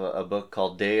author of a book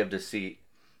called Day of Deceit.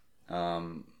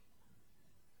 According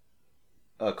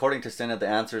to Stinnett, the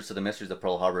answers to the mysteries of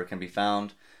Pearl Harbor can be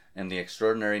found in the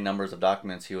extraordinary numbers of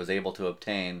documents he was able to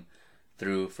obtain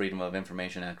through Freedom of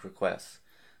Information Act requests.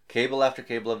 Cable after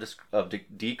cable of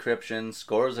decryption,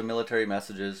 scores of military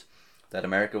messages that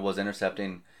America was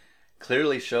intercepting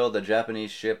clearly show the Japanese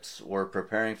ships were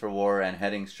preparing for war and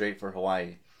heading straight for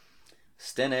Hawaii.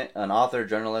 Stinnett, an author,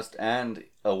 journalist, and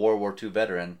a World War II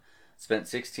veteran, spent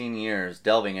 16 years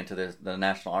delving into the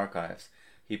National Archives.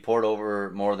 He pored over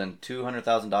more than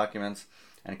 200,000 documents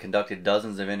and conducted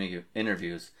dozens of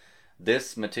interviews.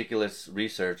 This meticulous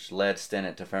research led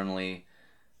Stinnett to firmly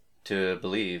to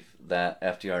believe that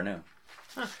FDR knew.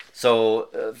 Huh.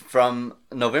 So, from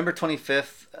November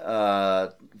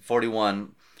 25th,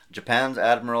 41, Japan's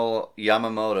Admiral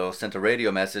Yamamoto sent a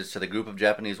radio message to the group of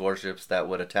Japanese warships that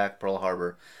would attack Pearl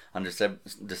Harbor on December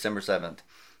 7th.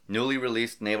 Newly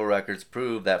released naval records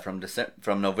prove that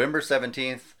from November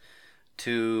 17th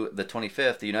to the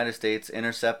 25th, the United States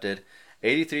intercepted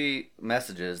 83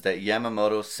 messages that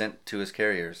Yamamoto sent to his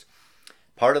carriers.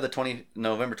 Part of the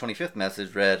November 25th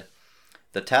message read,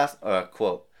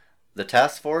 quote, "The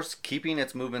task force, keeping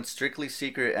its movements strictly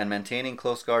secret and maintaining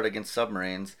close guard against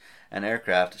submarines and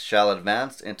aircraft, shall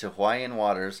advance into Hawaiian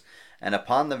waters, and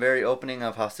upon the very opening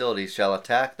of hostilities shall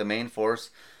attack the main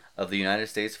force of the United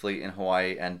States fleet in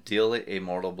Hawaii and deal it a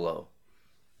mortal blow."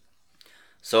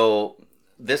 So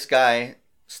this guy,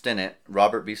 Stinnett,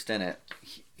 Robert B. Stinnett,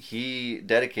 he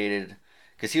dedicated,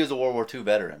 because he was a World War II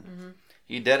veteran,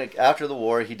 after the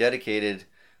war, he dedicated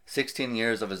 16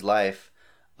 years of his life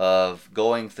of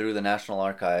going through the National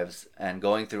Archives and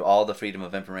going through all the Freedom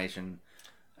of Information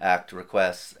Act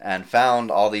requests and found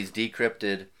all these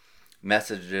decrypted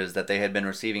messages that they had been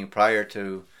receiving prior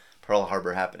to Pearl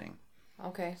Harbor happening.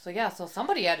 Okay, so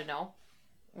somebody had to know.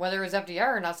 Whether it was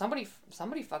FDR or not, somebody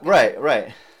fucking Right, knew.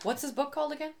 right. What's his book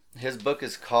called again? His book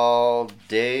is called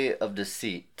Day of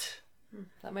Deceit.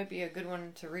 That might be a good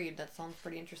one to read. That sounds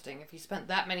pretty interesting. If he spent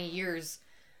that many years,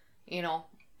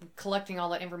 collecting all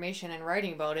that information and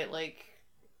writing about it, like,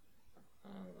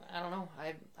 I don't know.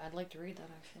 I'd like to read that,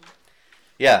 actually.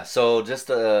 Yeah, so just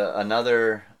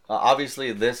another...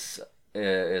 obviously, this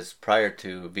is prior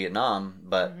to Vietnam,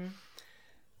 but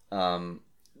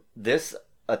this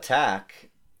attack,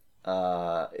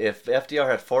 if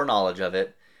FDR had foreknowledge of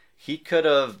it, he could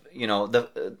have,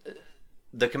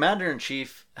 the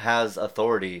commander-in-chief has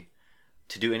authority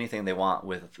to do anything they want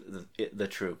with the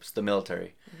troops, the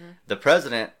military. The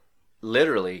president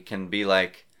literally can be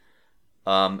like,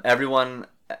 everyone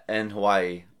in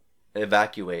Hawaii,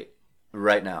 evacuate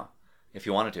right now, if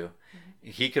you wanted to.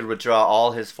 He could withdraw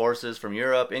all his forces from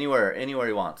Europe, anywhere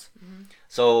he wants.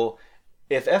 So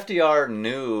if FDR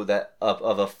knew that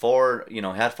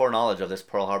had foreknowledge of this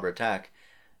Pearl Harbor attack,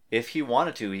 if he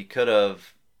wanted to, he could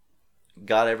have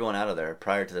got everyone out of there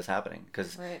prior to this happening,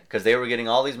 because they were getting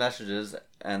all these messages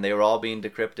and they were all being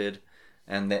decrypted,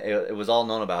 and it was all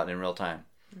known about in real time.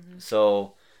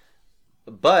 So,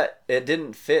 but it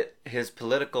didn't fit his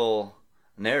political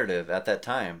narrative at that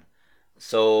time,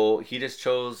 so he just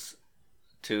chose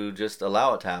to just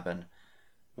allow it to happen,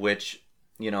 which,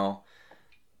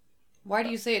 Why do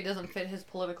you say it doesn't fit his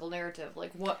political narrative?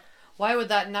 Like, why would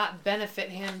that not benefit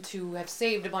him to have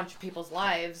saved a bunch of people's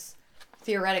lives,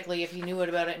 theoretically, if he knew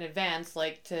about it in advance,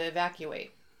 like, to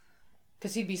evacuate?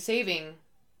 Because he'd be saving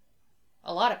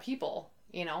a lot of people,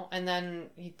 and then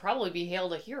he'd probably be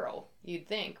hailed a hero, you'd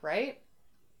think, right?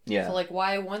 Yeah. So, like,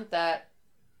 why wouldn't that...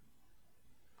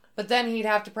 But then he'd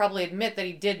have to probably admit that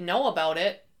he did know about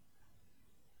it.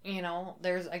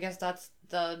 I guess that's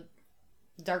the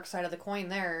dark side of the coin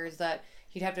there, is that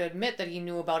he'd have to admit that he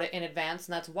knew about it in advance,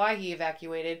 and that's why he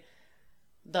evacuated,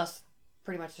 thus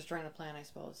pretty much destroying the plan, I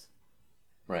suppose.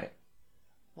 Right.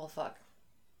 Well, fuck.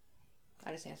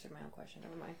 I just answered my own question.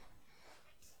 Never mind.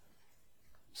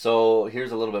 So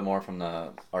here's a little bit more from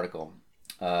the article.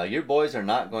 Your boys are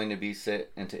not going to be sent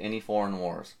into any foreign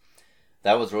wars.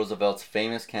 That was Roosevelt's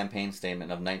famous campaign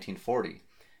statement of 1940.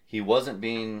 He wasn't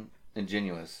being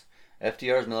ingenuous.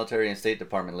 FDR's military and State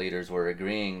Department leaders were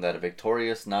agreeing that a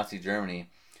victorious Nazi Germany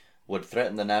would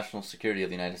threaten the national security of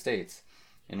the United States.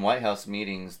 In White House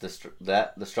meetings,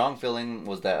 the strong feeling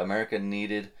was that America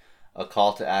needed a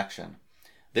call to action.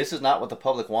 This is not what the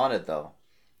public wanted, though.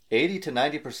 80 to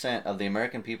 90% of the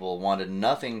American people wanted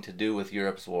nothing to do with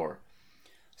Europe's war.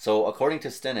 So, according to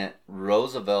Stinnett,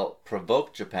 Roosevelt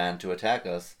provoked Japan to attack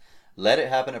us, let it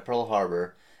happen at Pearl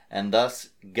Harbor, and thus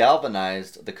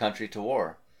galvanized the country to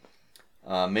war.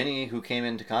 Many who came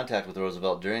into contact with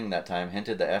Roosevelt during that time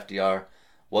hinted that FDR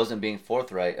wasn't being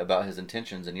forthright about his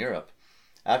intentions in Europe.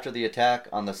 After the attack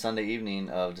on the Sunday evening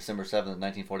of December 7th,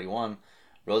 1941,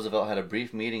 Roosevelt had a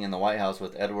brief meeting in the White House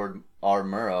with Edward R.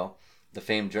 Murrow, the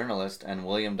famed journalist, and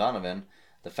William Donovan,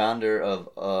 the founder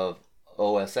of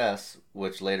OSS,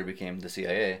 which later became the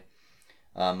CIA.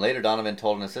 Later, Donovan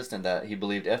told an assistant that he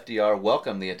believed FDR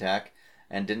welcomed the attack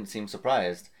and didn't seem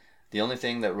surprised. The only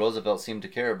thing that Roosevelt seemed to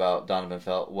care about, Donovan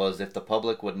felt, was if the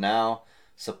public would now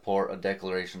support a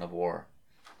declaration of war.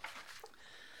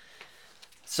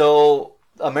 So,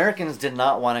 Americans did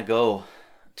not want to go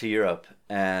to Europe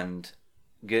and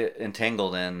get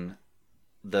entangled in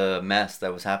the mess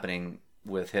that was happening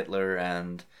with Hitler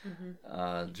and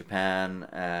Japan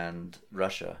and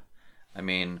Russia. I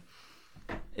mean,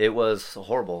 it was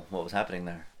horrible what was happening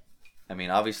there. I mean,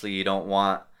 obviously you don't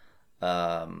want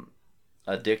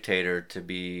a dictator to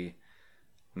be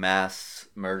mass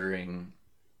murdering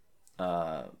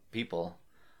people,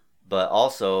 but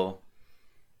also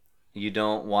you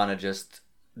don't want to just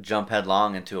jump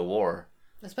headlong into a war.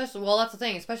 Especially, well, that's the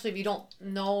thing. Especially if you don't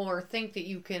know or think that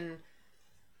you can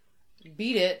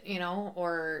beat it,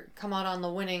 or come out on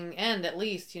the winning end at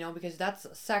least, because that's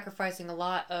sacrificing a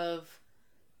lot of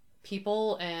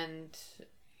people and,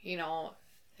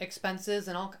 expenses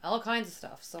and all kinds of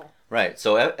stuff. So right.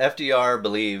 So FDR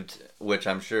believed, which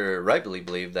I'm sure rightly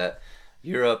believed, that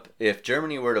Europe, if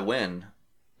Germany were to win,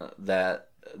 that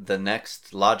the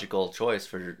next logical choice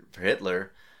for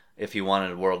Hitler, if he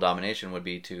wanted world domination, would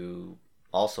be to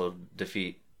also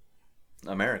defeat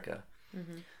America.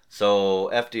 Mm-hmm. So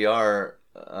FDR,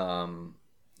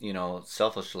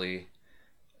 selfishly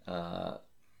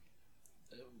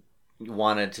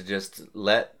wanted to just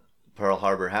let Pearl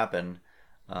Harbor happen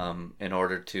in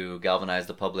order to galvanize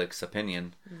the public's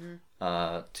opinion,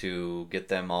 to get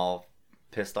them all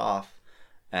pissed off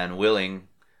and willing.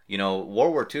 World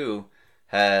War II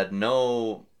had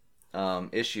no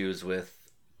issues with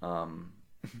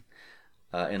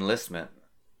enlistment.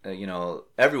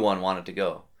 Everyone wanted to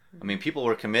go. I mean, people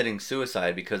were committing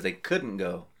suicide because they couldn't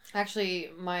go.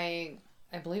 Actually, I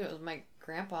believe it was my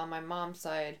grandpa on my mom's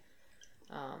side,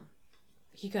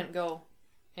 he couldn't go,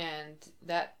 and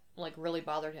that really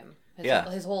bothered him.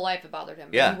 His whole life it bothered him.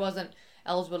 Yeah. He wasn't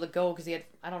eligible to go because he had,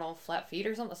 flat feet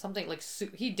or something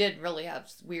he did really have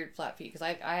weird flat feet, because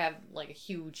I have a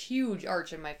huge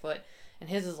arch in my foot, and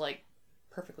his is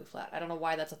perfectly flat. I don't know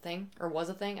why that's a thing, or was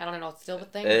a thing. I don't know if it's still a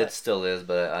thing. It still is,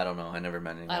 but I don't know. I never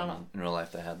met anyone in real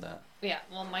life that had that. Yeah,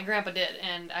 well, my grandpa did,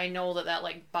 and I know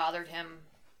that bothered him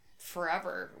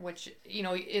forever, which,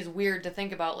 is weird to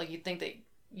think about. You'd think that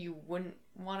you wouldn't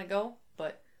want to go,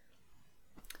 but...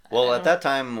 Well, at that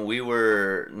time, we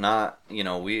were not,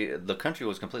 the country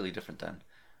was completely different then.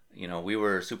 We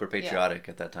were super patriotic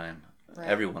at that time. Right.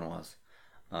 Everyone was.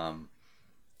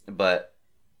 But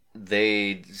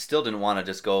they still didn't want to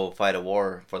just go fight a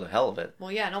war for the hell of it.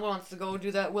 Well, yeah, no one wants to go do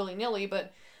that willy-nilly,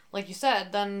 but like you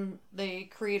said, then they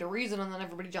create a reason and then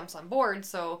everybody jumps on board,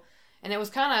 so... And it was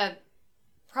kind of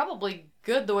probably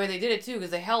good the way they did it, too, because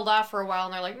they held off for a while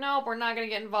and they're like, nope, we're not going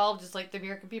to get involved just like the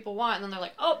American people want. And then they're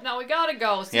like, oh, now we got to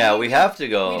go. See, yeah, we have to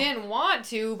go. We didn't want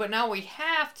to, but now we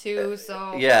have to,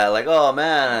 so... Yeah, oh,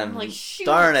 man,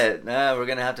 darn it. We're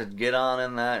going to have to get on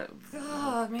in that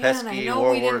pesky I know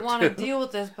World we didn't War want to II. deal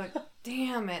with this, but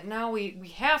damn it, now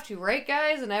we have to, right,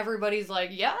 guys? And everybody's like,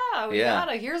 yeah, we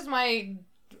gotta. Here's my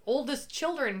oldest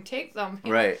children, take them.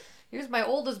 Right. Here's my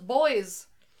oldest boys.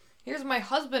 Here's my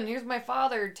husband. Here's my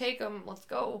father. Take them. Let's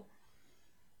go.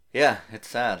 Yeah, it's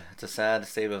sad. It's a sad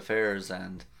state of affairs,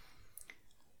 and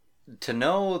to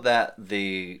know that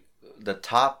the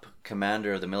top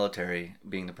commander of the military,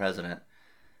 being the president,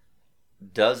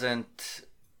 doesn't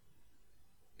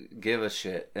give a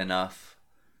shit enough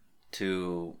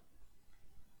to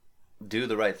do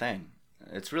the right thing.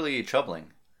 It's really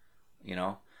troubling,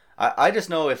 I just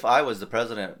know if I was the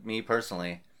president, me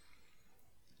personally,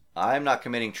 I'm not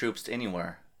committing troops to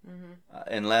anywhere.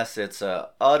 Unless it's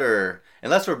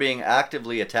unless we're being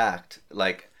actively attacked,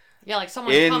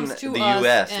 someone in comes to the us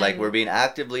U.S., and... we're being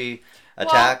actively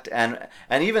attacked, and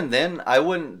even then, I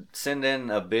wouldn't send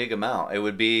in a big amount. It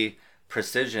would be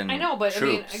precision. I know, but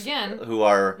troops again, who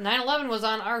are 9/11 was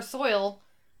on our soil,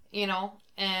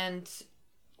 and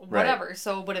whatever. Right.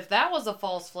 So, but if that was a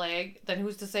false flag, then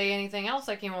who's to say anything else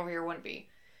that came over here wouldn't be?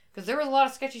 Because there was a lot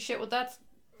of sketchy shit with that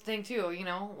thing too, you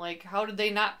know? Like, how did they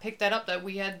not pick that up that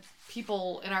we had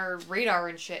people in our radar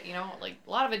and shit, you know? Like, a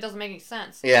lot of it doesn't make any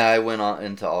sense. Yeah, I went on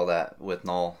into all that with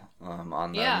Noel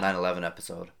on the Yeah. 9/11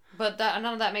 episode. But none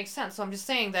of that makes sense. So I'm just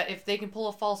saying that if they can pull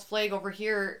a false flag over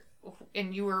here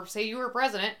and you were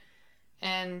president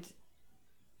and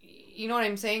you know what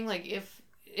I'm saying? Like, if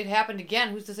it happened again,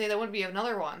 who's to say that wouldn't be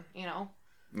another one, you know?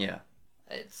 Yeah.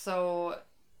 So,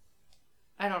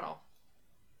 I don't know.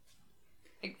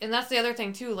 And that's the other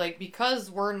thing, too. Like, because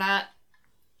we're not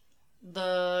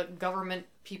the government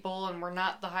people and we're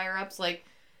not the higher-ups, like,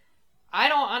 I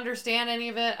don't understand any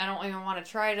of it. I don't even want to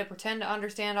try to pretend to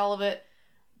understand all of it.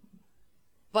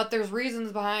 But there's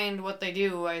reasons behind what they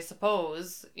do, I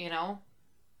suppose, you know?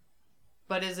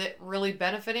 But is it really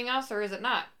benefiting us or is it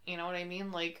not? You know what I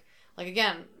mean? Like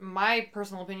again, my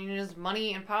personal opinion is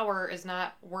money and power is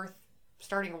not worth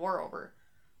starting a war over,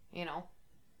 you know?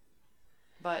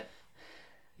 But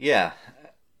yeah,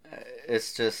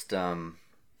 it's just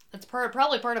it's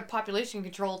probably part of population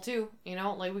control too, you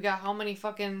know? Like, we got how many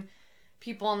fucking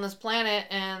people on this planet,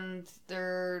 and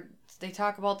they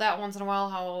talk about that once in a while,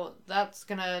 how that's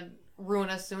gonna ruin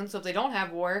us soon. So if they don't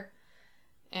have war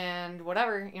and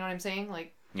whatever, you know what I'm saying?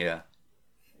 Like, yeah.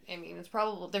 I mean, there's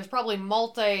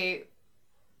probably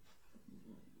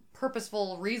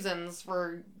purposeful reasons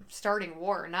for starting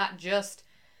war, not just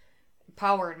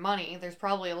power and money. There's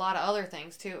probably a lot of other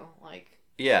things too. Like,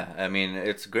 Yeah, I mean,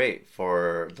 it's great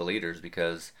for the leaders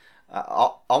because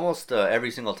almost every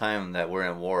single time that we're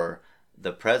in war,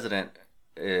 the president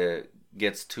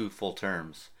gets 2 full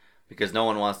terms because no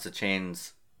one wants to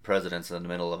change presidents in the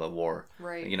middle of a war.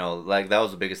 right. You know, like that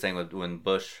was the biggest thing when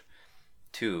Bush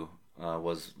 2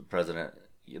 was president.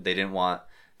 They didn't want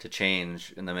to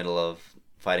change in the middle of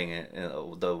fighting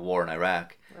the war in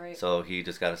Iraq. Right. So he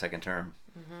just got a second term.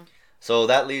 Mm-hmm. So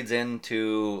that leads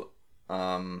into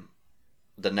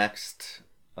the next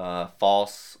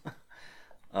false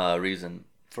reason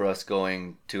for us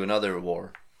going to another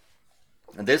war.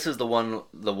 And this is the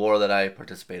war that I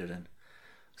participated in.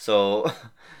 So,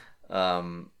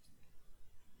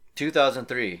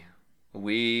 2003,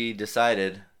 we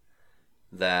decided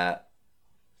that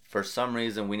for some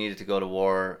reason we needed to go to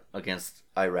war against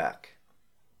Iraq.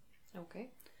 Okay.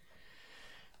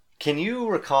 Can you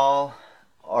recall,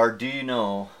 or do you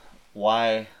know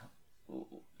why,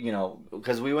 you know,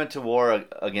 because we went to war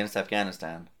against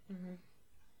Afghanistan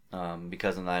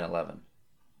because of 9/11.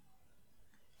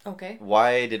 Okay.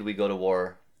 Why did we go to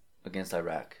war against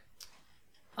Iraq?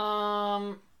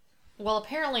 Well,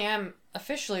 apparently I'm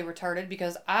officially retarded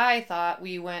because I thought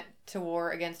we went to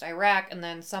war against Iraq and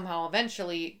then somehow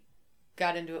eventually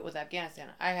got into it with Afghanistan.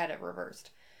 I had it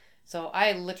reversed. So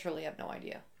I literally have no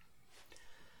idea.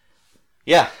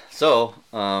 Yeah, so,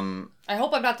 I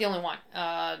hope I'm not the only one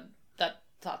that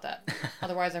thought that.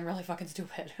 Otherwise, I'm really fucking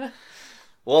stupid.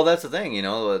 well, that's the thing, you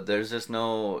know, there's just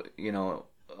no, you know,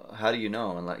 how do you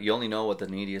know? And you only know what the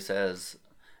media says,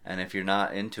 and if you're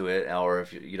not into it, or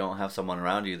if you don't have someone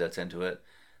around you that's into it,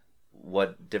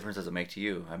 what difference does it make to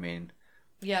you? I mean,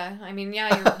 yeah,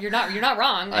 you're not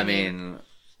wrong. I mean,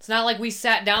 it's not like we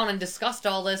sat down and discussed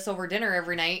all this over dinner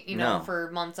every night, you know, No.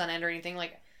 for months on end or anything.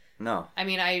 Like, no. I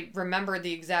mean, I remember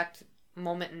the exact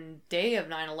moment and day of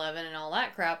 9/11 and all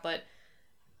that crap, but,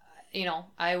 you know,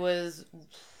 I was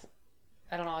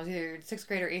either 6th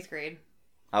grade or 8th grade.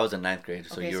 I was in 9th grade,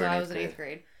 so Okay, you so were in 8th I was in grade. 8th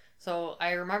grade. So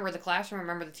I remember the classroom, I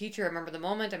remember the teacher, I remember the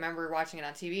moment, I remember watching it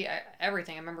on TV,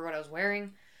 everything. I remember what I was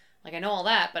wearing. Like, I know all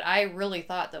that, but I really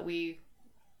thought that we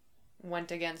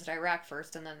went against Iraq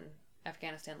first and then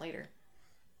Afghanistan later.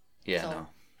 Yeah, So, no.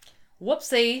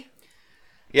 Whoopsie.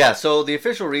 Yeah, so the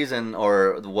official reason,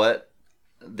 or what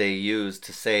they used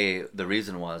to say the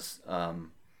reason was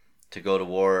to go to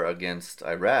war against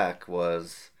Iraq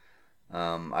was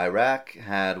Iraq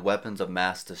had weapons of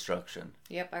mass destruction.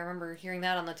 Yep, I remember hearing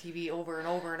that on the TV over and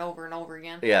over and over and over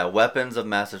again. Yeah, weapons of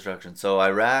mass destruction. So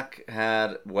Iraq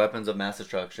had weapons of mass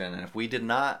destruction, and if we did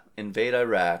not invade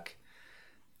Iraq,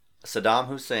 Saddam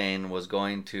Hussein was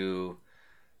going to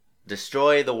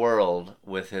destroy the world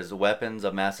with his weapons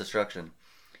of mass destruction.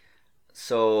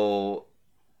 So,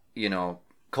 you know,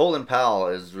 Colin Powell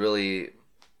is really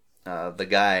the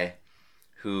guy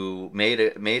who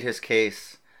made his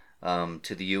case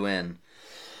to the UN.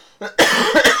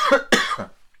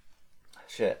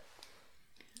 Shit.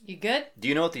 You good? Do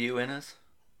you know what the UN is?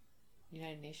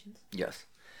 United Nations? Yes.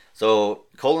 So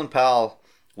Colin Powell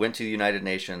went to the United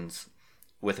Nations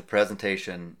with a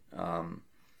presentation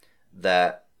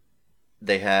that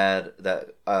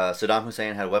Saddam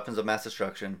Hussein had weapons of mass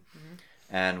destruction,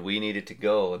 and we needed to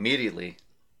go immediately,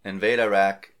 invade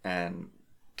Iraq and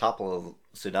topple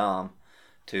Saddam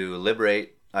to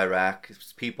liberate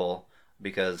Iraq's people,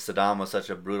 because Saddam was such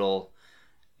a brutal,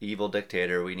 evil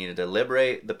dictator. We needed to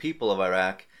liberate the people of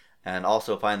Iraq and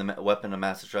also find the weapons of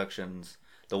mass destruction.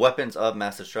 So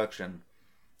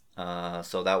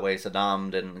that way Saddam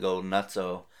didn't go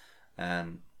nutso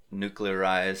and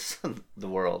nuclearize the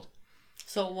world.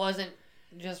 So it wasn't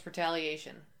just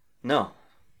retaliation. No.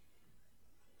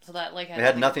 So that like it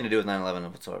had nothing to do with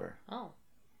 9/11 whatsoever. Oh.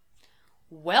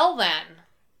 Well then.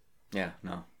 Yeah,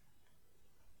 no.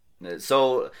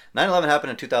 So 9/11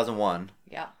 happened in 2001.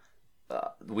 Yeah.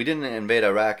 We didn't invade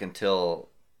Iraq until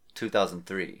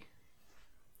 2003.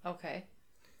 Okay.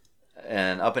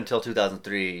 And up until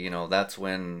 2003, that's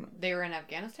when... They were in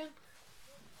Afghanistan?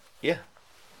 Yeah.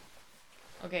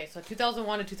 Okay, so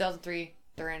 2001 to 2003,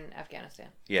 they're in Afghanistan.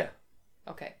 Yeah.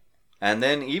 Okay. And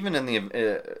then even in the,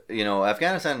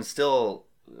 Afghanistan still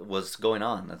was going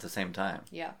on at the same time.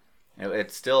 Yeah.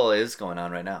 It still is going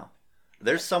on right now.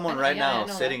 There's someone right now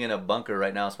sitting in a bunker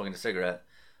right now smoking a cigarette,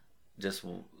 just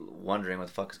wondering what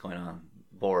the fuck is going on.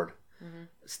 Bored. Mm-hmm.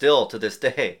 Still to this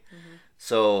day. Mm-hmm.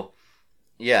 So,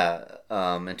 yeah,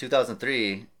 in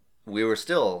 2003, we were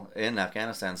still in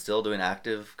Afghanistan, still doing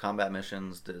active combat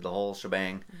missions, the whole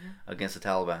shebang against the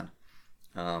Taliban.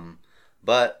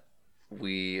 But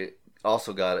we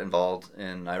also got involved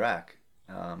in Iraq.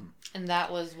 And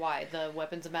that was why? The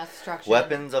weapons of mass destruction?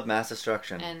 Weapons of mass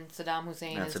destruction. And Saddam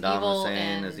Hussein is evil. Saddam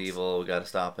Hussein is evil. We got to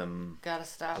stop him. Gotta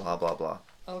stop. Blah, blah, blah.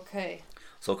 Okay.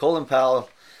 So Colin Powell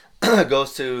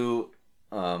goes to...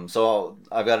 so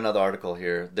I've got another article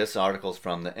here. This article's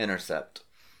from The Intercept.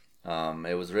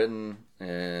 It was written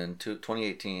in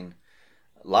 2018.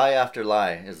 Lie After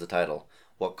Lie is the title.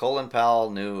 What Colin Powell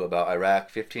knew about Iraq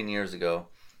 15 years ago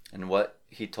and what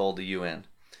he told the UN.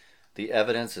 The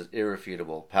evidence is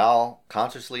irrefutable. Powell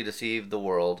consciously deceived the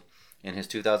world in his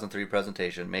 2003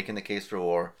 presentation, making the case for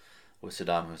war with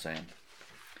Saddam Hussein.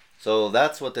 So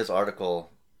that's what this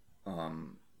article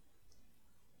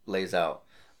lays out.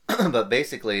 But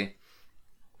basically,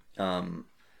 Colin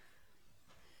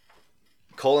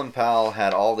Powell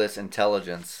had all this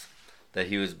intelligence that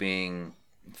he was being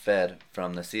fed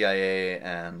from the CIA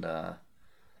and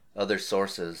other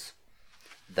sources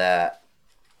that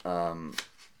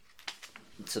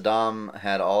Saddam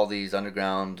had all these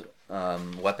underground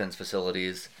weapons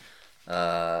facilities,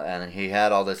 and he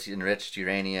had all this enriched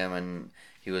uranium, and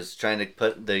he was trying to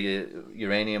put the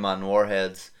uranium on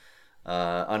warheads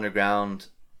underground.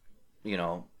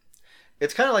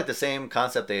 It's kind of like the same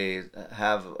concept they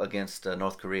have against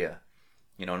North Korea.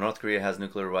 North Korea has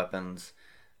nuclear weapons.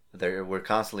 We're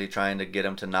constantly trying to get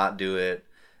them to not do it,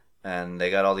 and they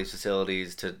got all these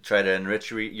facilities to try to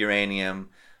enrich uranium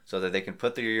so that they can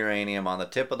put the uranium on the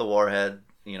tip of the warhead,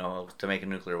 to make a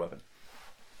nuclear weapon.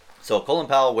 So Colin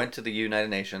Powell went to the United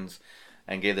Nations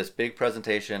and gave this big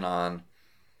presentation on,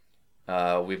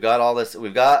 we've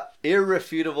got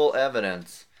irrefutable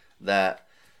evidence that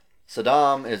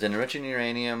Saddam is enriching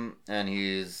uranium, and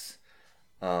he's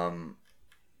trying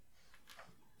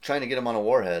to get him on a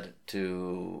warhead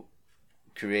to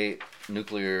create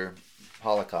nuclear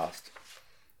holocaust.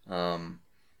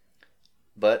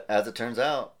 But as it turns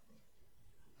out,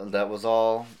 that was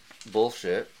all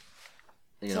bullshit.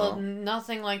 So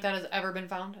nothing like that has ever been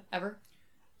found? Ever?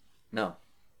 No.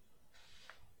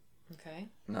 Okay.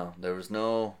 No, there was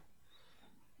no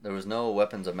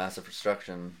weapons of massive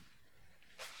destruction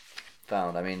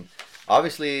found. I mean,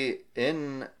 obviously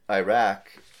in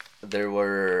Iraq there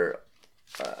were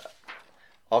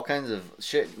all kinds of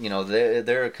shit.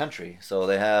 They're a country, so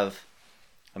they have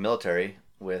a military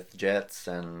with jets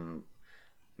and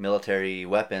military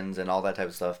weapons and all that type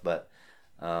of stuff, but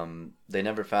they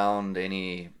never found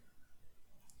any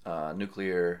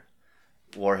nuclear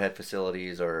warhead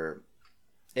facilities or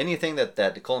anything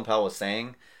that Colin Powell was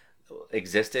saying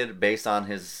existed based on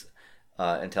his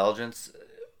intelligence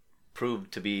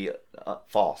proved to be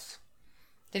false.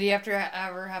 Did he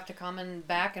ever have to come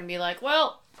back and be like,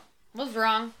 well, was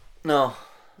wrong? No.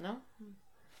 No?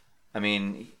 I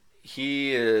mean,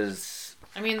 he is...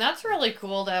 I mean, that's really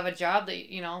cool to have a job that,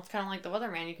 it's kind of like the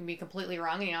weatherman. You can be completely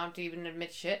wrong and you don't have to even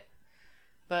admit shit.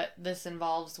 But this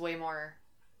involves way more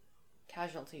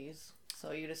casualties.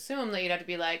 So you'd assume that you'd have to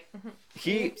be like,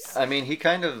 he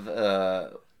kind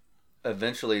of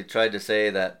eventually tried to say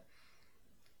that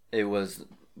it was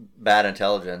bad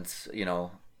intelligence,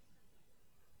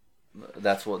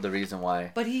 That's what the reason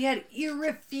why. But he had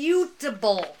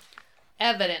irrefutable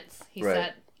evidence, he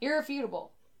said.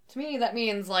 Irrefutable. To me, that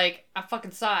means, I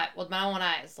fucking saw it with my own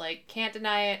eyes. Can't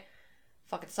deny it.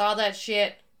 Fucking saw that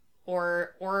shit.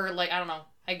 or like, I don't know.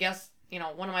 I guess,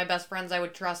 one of my best friends I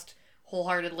would trust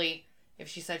wholeheartedly if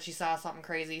she said she saw something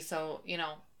crazy. So,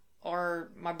 or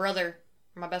my brother,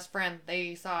 my best friend,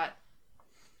 they saw it.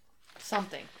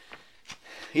 Something.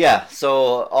 Yeah,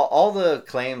 so all the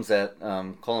claims that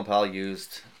Colin Powell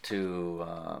used to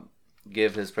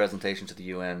give his presentation to the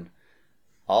UN,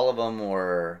 all of them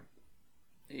were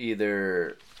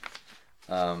either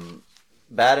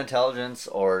bad intelligence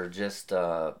or just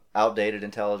outdated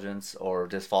intelligence or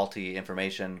just faulty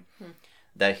information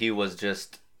that he was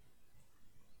just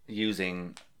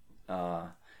using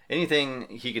anything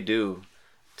he could do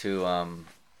to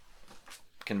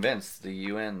convince the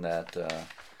UN that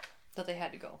they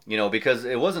had to go. Because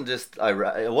it wasn't just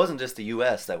the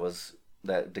U.S.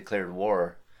 that declared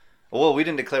war. Well, we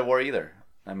didn't declare war either.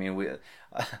 I mean,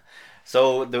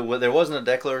 so there wasn't a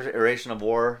declaration of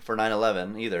war for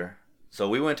 9/11 either. So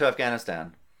we went to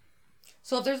Afghanistan.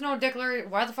 So if there's no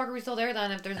why the fuck are we still there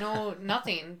then? If there's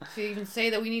nothing to even say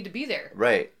that we need to be there,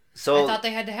 right? So I thought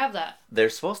they had to have that. They're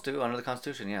supposed to under the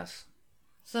Constitution, yes.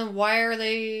 So what are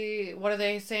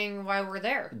they saying why we're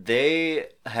there? They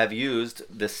have used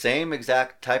the same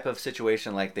exact type of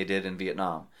situation like they did in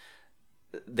Vietnam.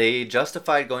 They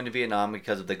justified going to Vietnam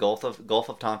because of the Gulf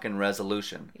of Tonkin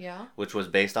resolution. Yeah. Which was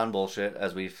based on bullshit,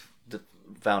 as we've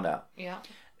found out. Yeah.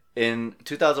 In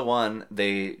 2001,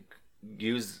 they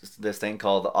used this thing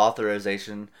called the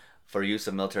Authorization for Use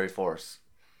of Military Force.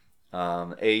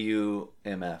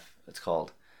 AUMF, it's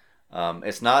called.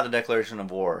 It's not a declaration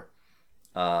of war.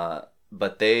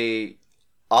 But they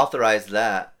authorized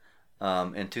that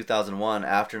in 2001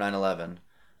 after 9/11.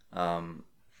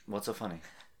 What's so funny?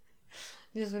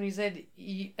 Just when you said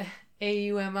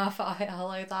AUMF,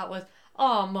 all I thought was,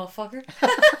 oh, motherfucker.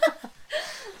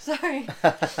 Sorry.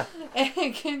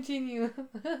 And continue.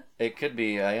 It could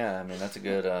be, yeah. I mean, that's a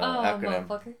good acronym.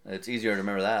 Motherfucker. It's easier to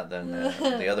remember that than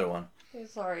the other one.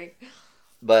 Sorry.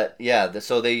 But yeah,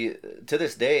 so they to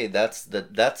this day that's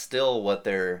still what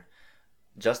they're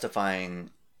justifying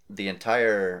the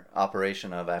entire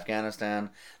operation of Afghanistan.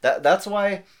 That's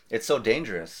why it's so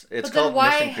dangerous. It's but then called why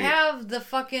mission creep. have the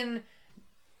fucking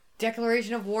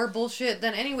declaration of war bullshit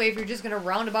then anyway if you're just gonna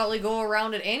roundaboutly go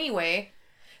around it anyway?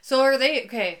 So are they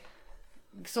okay?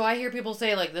 So I hear people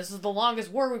say like this is the longest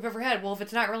war we've ever had. Well, if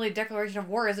it's not really a declaration of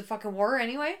war, is it fucking war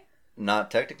anyway? Not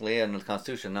technically in the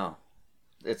Constitution, no.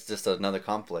 It's just another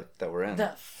conflict that we're in.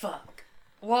 The fuck.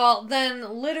 Well,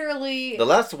 then literally the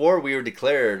last war we were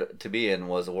declared to be in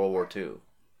was World War II.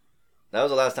 That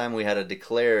was the last time we had a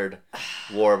declared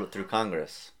war through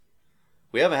Congress.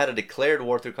 We haven't had a declared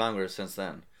war through Congress since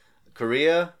then.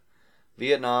 Korea,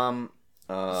 Vietnam.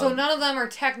 So none of them are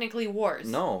technically wars.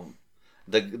 No,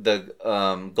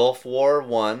 the Gulf War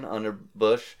won under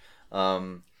Bush.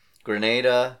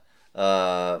 Grenada,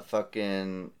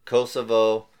 fucking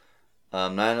Kosovo,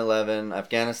 9/11,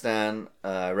 Afghanistan,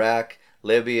 Iraq,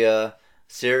 Libya,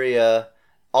 Syria,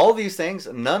 all these things.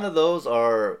 None of those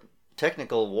are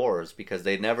technical wars because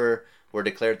they never were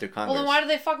declared through Congress. Well, then why do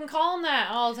they fucking call them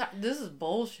that all the time? This is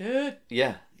bullshit.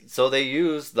 Yeah. So they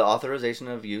use the authorization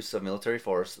of use of military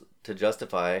force to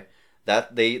justify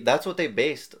that that's what they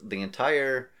based the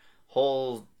entire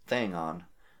whole thing on,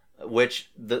 which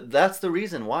that's the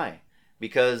reason why,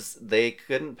 because they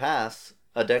couldn't pass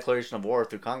a declaration of war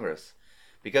through Congress,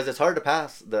 because it's hard to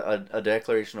pass a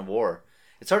declaration of war.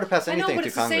 It's hard to pass anything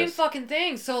through Congress. I know, but it's the same fucking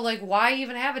thing. So, like, why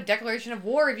even have a declaration of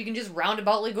war if you can just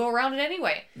roundaboutly go around it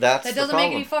anyway? That doesn't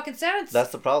make any fucking sense.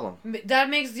 That's the problem. That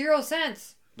makes zero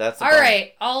sense. That's the problem.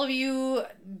 Alright, all of you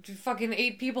fucking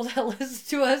 8 people that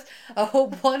listen to us, I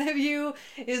hope one of you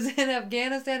is in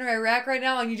Afghanistan or Iraq right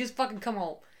now and you just fucking come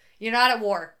home. You're not at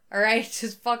war, alright?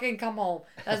 Just fucking come home.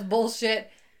 That's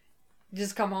bullshit.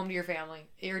 Just come home to your family.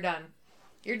 You're done.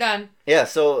 You're done. Yeah,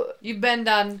 so... You've been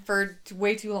done for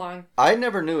way too long. I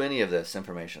never knew any of this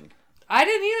information. I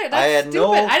didn't either. That's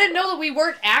stupid. I didn't know that we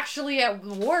weren't actually at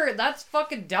war. That's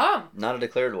fucking dumb. Not a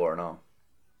declared war, no.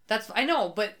 I know,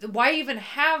 but why even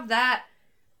have that,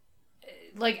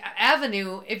 like,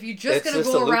 avenue if you're just going to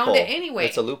go around it anyway?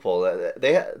 It's a loophole.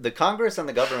 The Congress and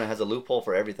the government has a loophole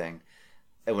for everything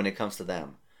when it comes to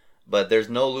them. But there's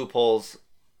no loopholes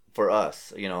for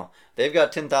us, you know. They've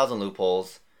got 10,000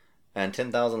 loopholes and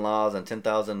 10,000 laws and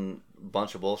 10,000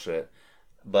 bunch of bullshit.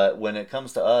 But when it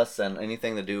comes to us and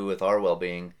anything to do with our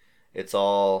well-being, it's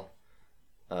all,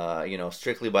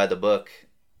 strictly by the book,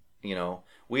 you know.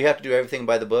 We have to do everything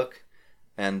by the book,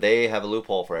 and they have a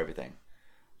loophole for everything.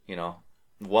 You know,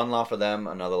 one law for them,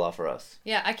 another law for us.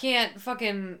 Yeah, I can't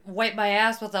fucking wipe my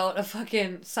ass without a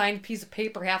fucking signed piece of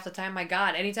paper half the time. My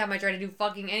God, anytime I try to do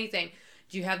fucking anything,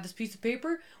 Do you have this piece of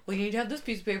paper? Well, you need to have this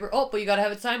piece of paper. Oh, but you gotta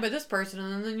have it signed by this person,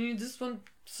 and then you need this one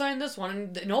sign this one.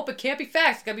 And nope, it can't be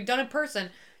faxed. It's gotta be done in person.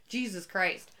 Jesus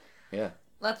Christ. Yeah.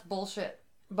 That's bullshit.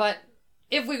 But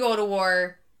if we go to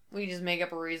war, we just make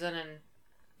up a reason, and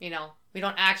we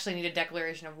don't actually need a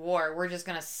declaration of war. We're just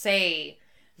gonna say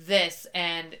this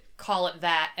and call it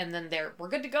that, and then we're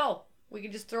good to go. We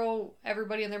can just throw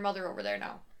everybody and their mother over there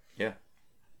now. Yeah.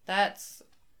 That's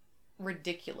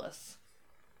ridiculous.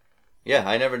 Yeah,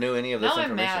 I never knew any of this now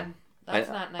information. I'm mad. That's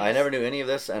not nice. I never knew any of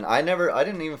this, and I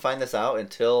didn't even find this out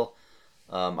until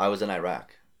I was in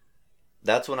Iraq.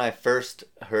 That's when I first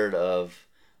heard of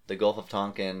the Gulf of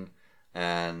Tonkin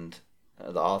and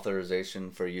the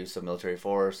authorization for use of military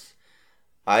force.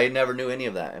 I never knew any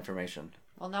of that information.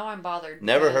 Well, now I'm bothered.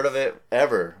 Never heard of it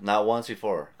ever, not once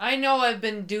before. I know I've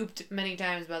been duped many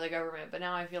times by the government, but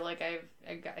now I feel like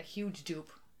I got a huge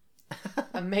dupe.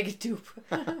 A mega dupe.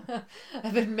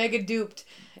 I've been mega duped,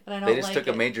 and I don't like it. They just took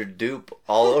a major dupe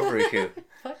all over you.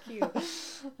 Fuck you.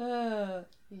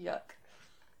 Yuck.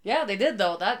 Yeah, they did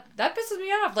though. That pisses me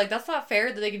off. Like, that's not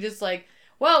fair that they can just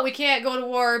well, we can't go to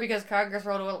war because Congress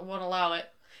won't allow it.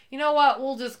 You know what?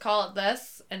 We'll just call it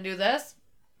this and do this.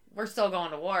 We're still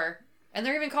going to war. And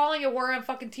they're even calling it war on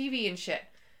fucking TV and shit.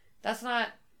 That's not...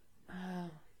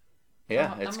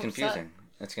 yeah, I'm it's confusing. Upset.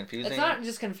 It's confusing. It's not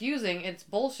just confusing. It's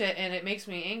bullshit, and it makes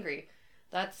me angry.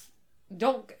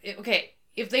 Okay,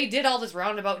 if they did all this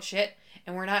roundabout shit,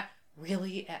 and we're not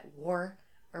really at war,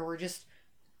 or we're just...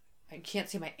 I can't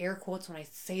see my air quotes when I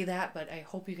say that, but I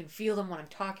hope you can feel them when I'm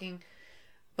talking.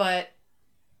 But,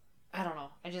 I don't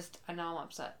know. Now I'm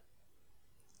upset.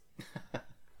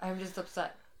 I'm just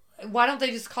upset. Why don't they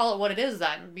just call it what it is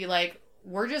then? Be like,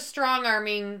 we're just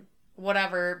strong-arming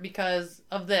whatever because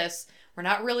of this. We're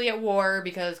not really at war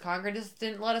because Congress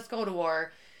didn't let us go to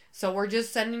war. So we're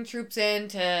just sending troops in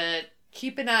to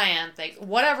keep an eye on things.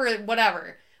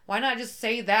 Whatever. Why not just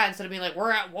say that instead of being like,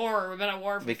 we're at war, we've been at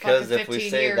war for because fucking 15 years? Because if we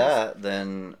say that,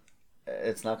 then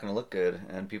it's not going to look good,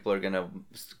 and people are going to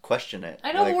question it.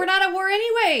 I know, but we're not at war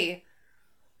anyway.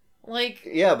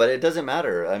 Yeah, but it doesn't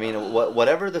matter. I mean,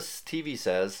 whatever this TV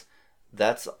says,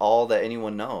 that's all that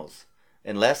anyone knows.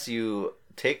 Unless you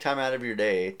take time out of your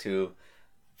day to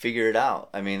figure it out.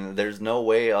 I mean, there's no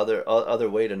way other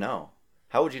way to know.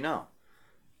 How would you know?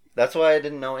 That's why I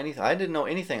didn't know anything. I didn't know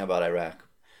anything about Iraq.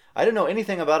 I didn't know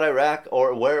anything about Iraq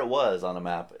or where it was on a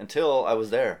map until I was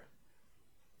there.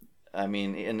 I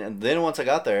mean, and then once I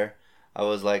got there, I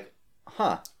was like,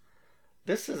 huh,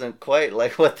 this isn't quite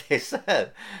like what they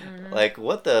said. Mm-hmm. Like,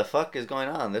 what the fuck is going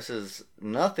on? This is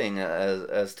nothing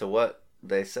as to what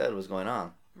they said was going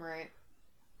on. Right.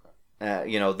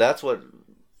 That's what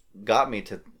got me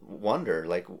to wonder,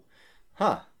 like,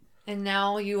 huh. And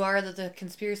now you are the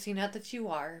conspiracy nut that you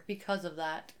are because of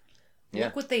that. Yeah.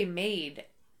 Look what they made.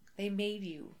 They made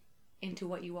you into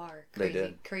what you are. Crazy, they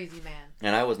did. Crazy man.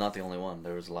 And I was not the only one.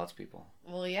 There was lots of people.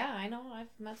 Well, yeah, I know. I've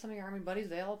met some of your army buddies.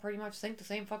 They all pretty much think the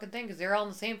same fucking thing because they're all in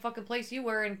the same fucking place you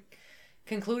were and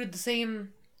concluded the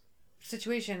same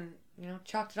situation.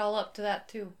 Chalked it all up to that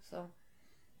too. So.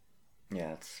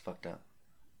 Yeah, it's fucked up.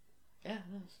 Yeah,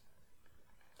 it is.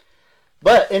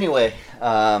 But anyway,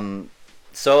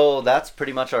 so that's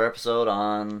pretty much our episode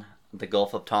on the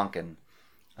Gulf of Tonkin.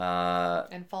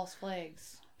 And false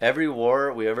flags. Every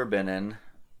war we've ever been in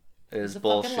is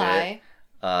bullshit. Fucking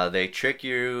lie. They trick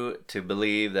you to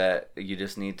believe that you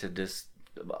just need to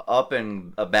up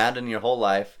and abandon your whole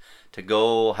life to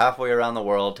go halfway around the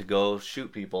world to go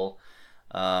shoot people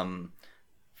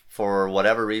for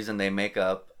whatever reason they make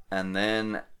up. And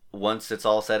then once it's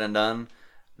all said and done,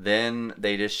 then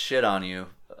they just shit on you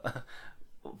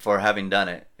for having done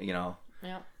it,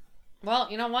 Yeah. Well,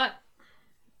 you know what?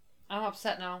 I'm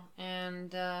upset now,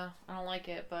 and I don't like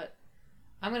it, but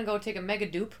I'm going to go take a mega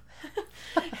dupe,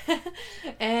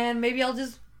 and maybe I'll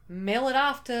just mail it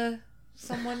off to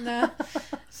someone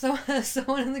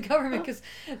someone in the government, because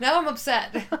now I'm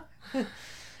upset.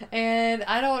 And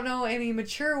I don't know any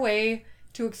mature way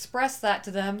to express that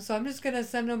to them, so I'm just going to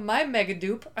send them my mega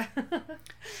dupe.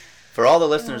 For all the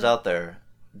listeners out there,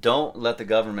 don't let the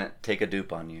government take a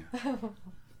dupe on you.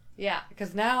 Yeah,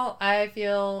 because now I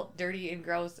feel dirty and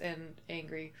gross and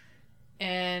angry.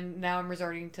 And now I'm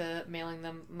resorting to mailing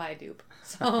them my dupe.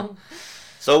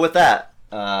 So with that,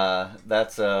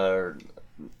 that's our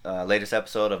latest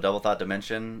episode of Double Thought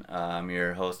Dimension. I'm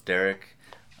your host, Derek.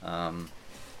 We're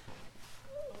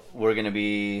going to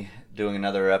be doing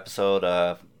another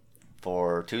episode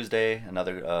for Tuesday,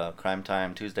 another Crime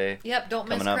Time Tuesday. Yep, don't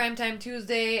miss Crime Time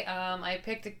Tuesday. I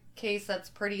picked a case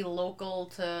that's pretty local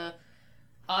to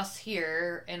us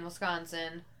here in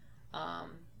Wisconsin.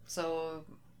 So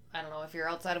I don't know, if you're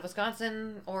outside of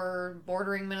Wisconsin or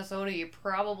bordering Minnesota, you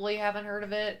probably haven't heard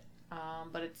of it.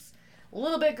 But it's a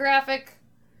little bit graphic.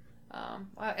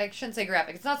 I shouldn't say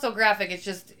graphic. It's not so graphic. It's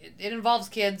just, it involves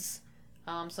kids.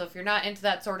 So if you're not into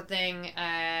that sort of thing,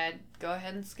 go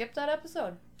ahead and skip that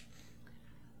episode.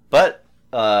 But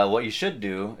what you should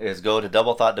do is go to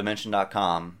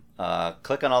doublethoughtdimension.com,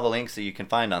 click on all the links that you can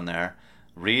find on there,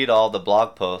 read all the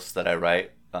blog posts that I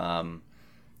write.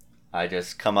 I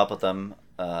just come up with them,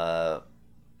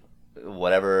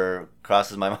 whatever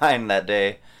crosses my mind that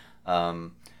day.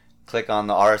 Click on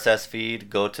the RSS feed,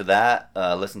 go to that,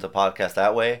 listen to podcasts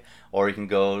that way, or you can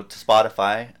go to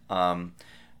Spotify.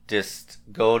 Just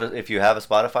go to, if you have a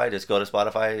Spotify, just go to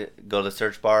Spotify, go to the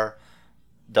search bar,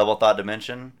 Double Thought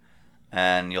Dimension,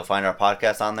 and you'll find our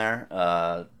podcast on there.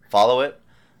 Follow it.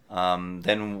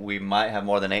 Then we might have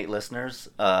more than 8 listeners,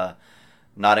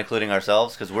 not including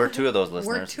ourselves, because we're 2 of those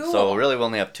listeners. So really we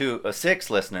only have 6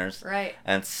 listeners. Right.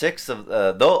 And 6 of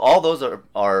all those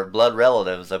are blood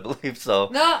relatives, I believe. So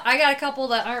no, I got a couple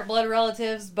that aren't blood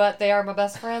relatives, but they are my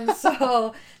best friends.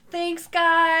 So thanks,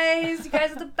 guys. You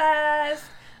guys are the best.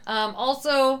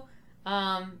 Also,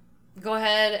 go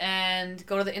ahead and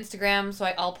go to the Instagram. So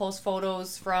I'll post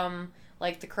photos from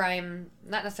like the crime,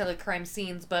 not necessarily crime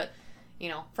scenes, but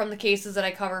from the cases that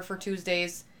I cover for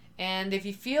Tuesdays. And if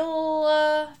you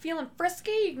feel feeling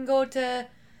frisky, you can go to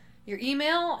your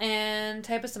email and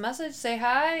type us a message, say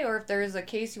hi, or if there's a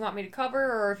case you want me to cover,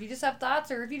 or if you just have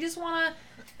thoughts, or if you just want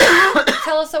to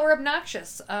tell us that we're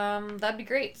obnoxious. That'd be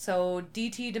great. So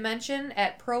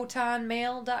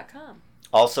dtdimension@protonmail.com.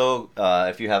 Also,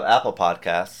 if you have Apple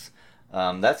Podcasts,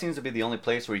 that seems to be the only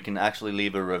place where you can actually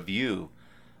leave a review.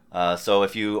 So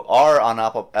if you are on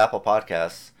Apple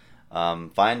Podcasts,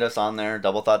 find us on there,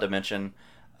 Double Thought Dimension.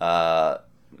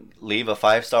 Leave a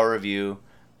 5-star review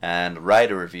and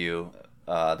write a review.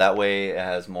 That way it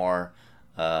has more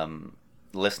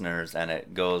listeners and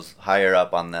it goes higher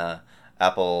up on the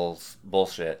Apple's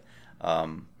bullshit.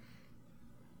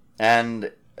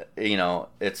 And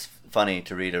it's funny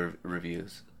to read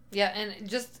reviews. Yeah, and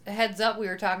just a heads up, we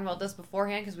were talking about this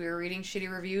beforehand because we were reading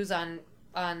shitty reviews on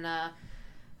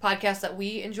podcasts that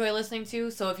we enjoy listening to.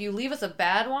 So if you leave us a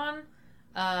bad one,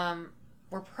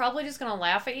 we're probably just going to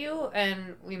laugh at you,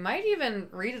 and we might even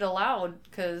read it aloud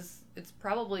because it's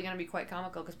probably going to be quite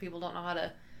comical because people don't know how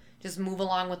to just move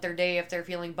along with their day if they're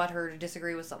feeling butthurt or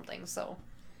disagree with something. So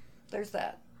there's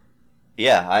that.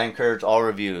 Yeah, I encourage all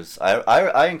reviews.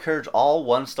 I encourage all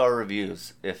 1-star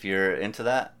reviews. If you're into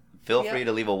that, feel free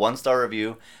to leave a 1-star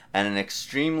review and an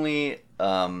extremely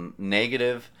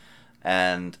negative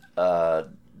and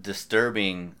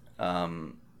disturbing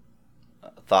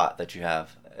thought that you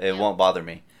have. It won't bother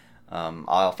me.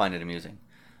 I'll find it amusing.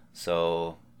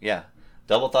 So, yeah.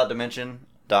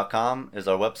 DoubleThoughtDimension.com is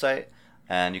our website,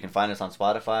 and you can find us on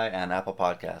Spotify and Apple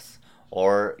Podcasts.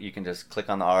 Or you can just click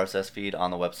on the RSS feed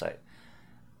on the website.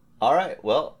 All right,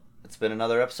 well, it's been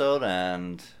another episode,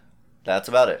 and that's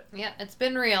about it. Yeah, it's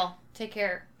been real. Take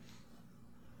care.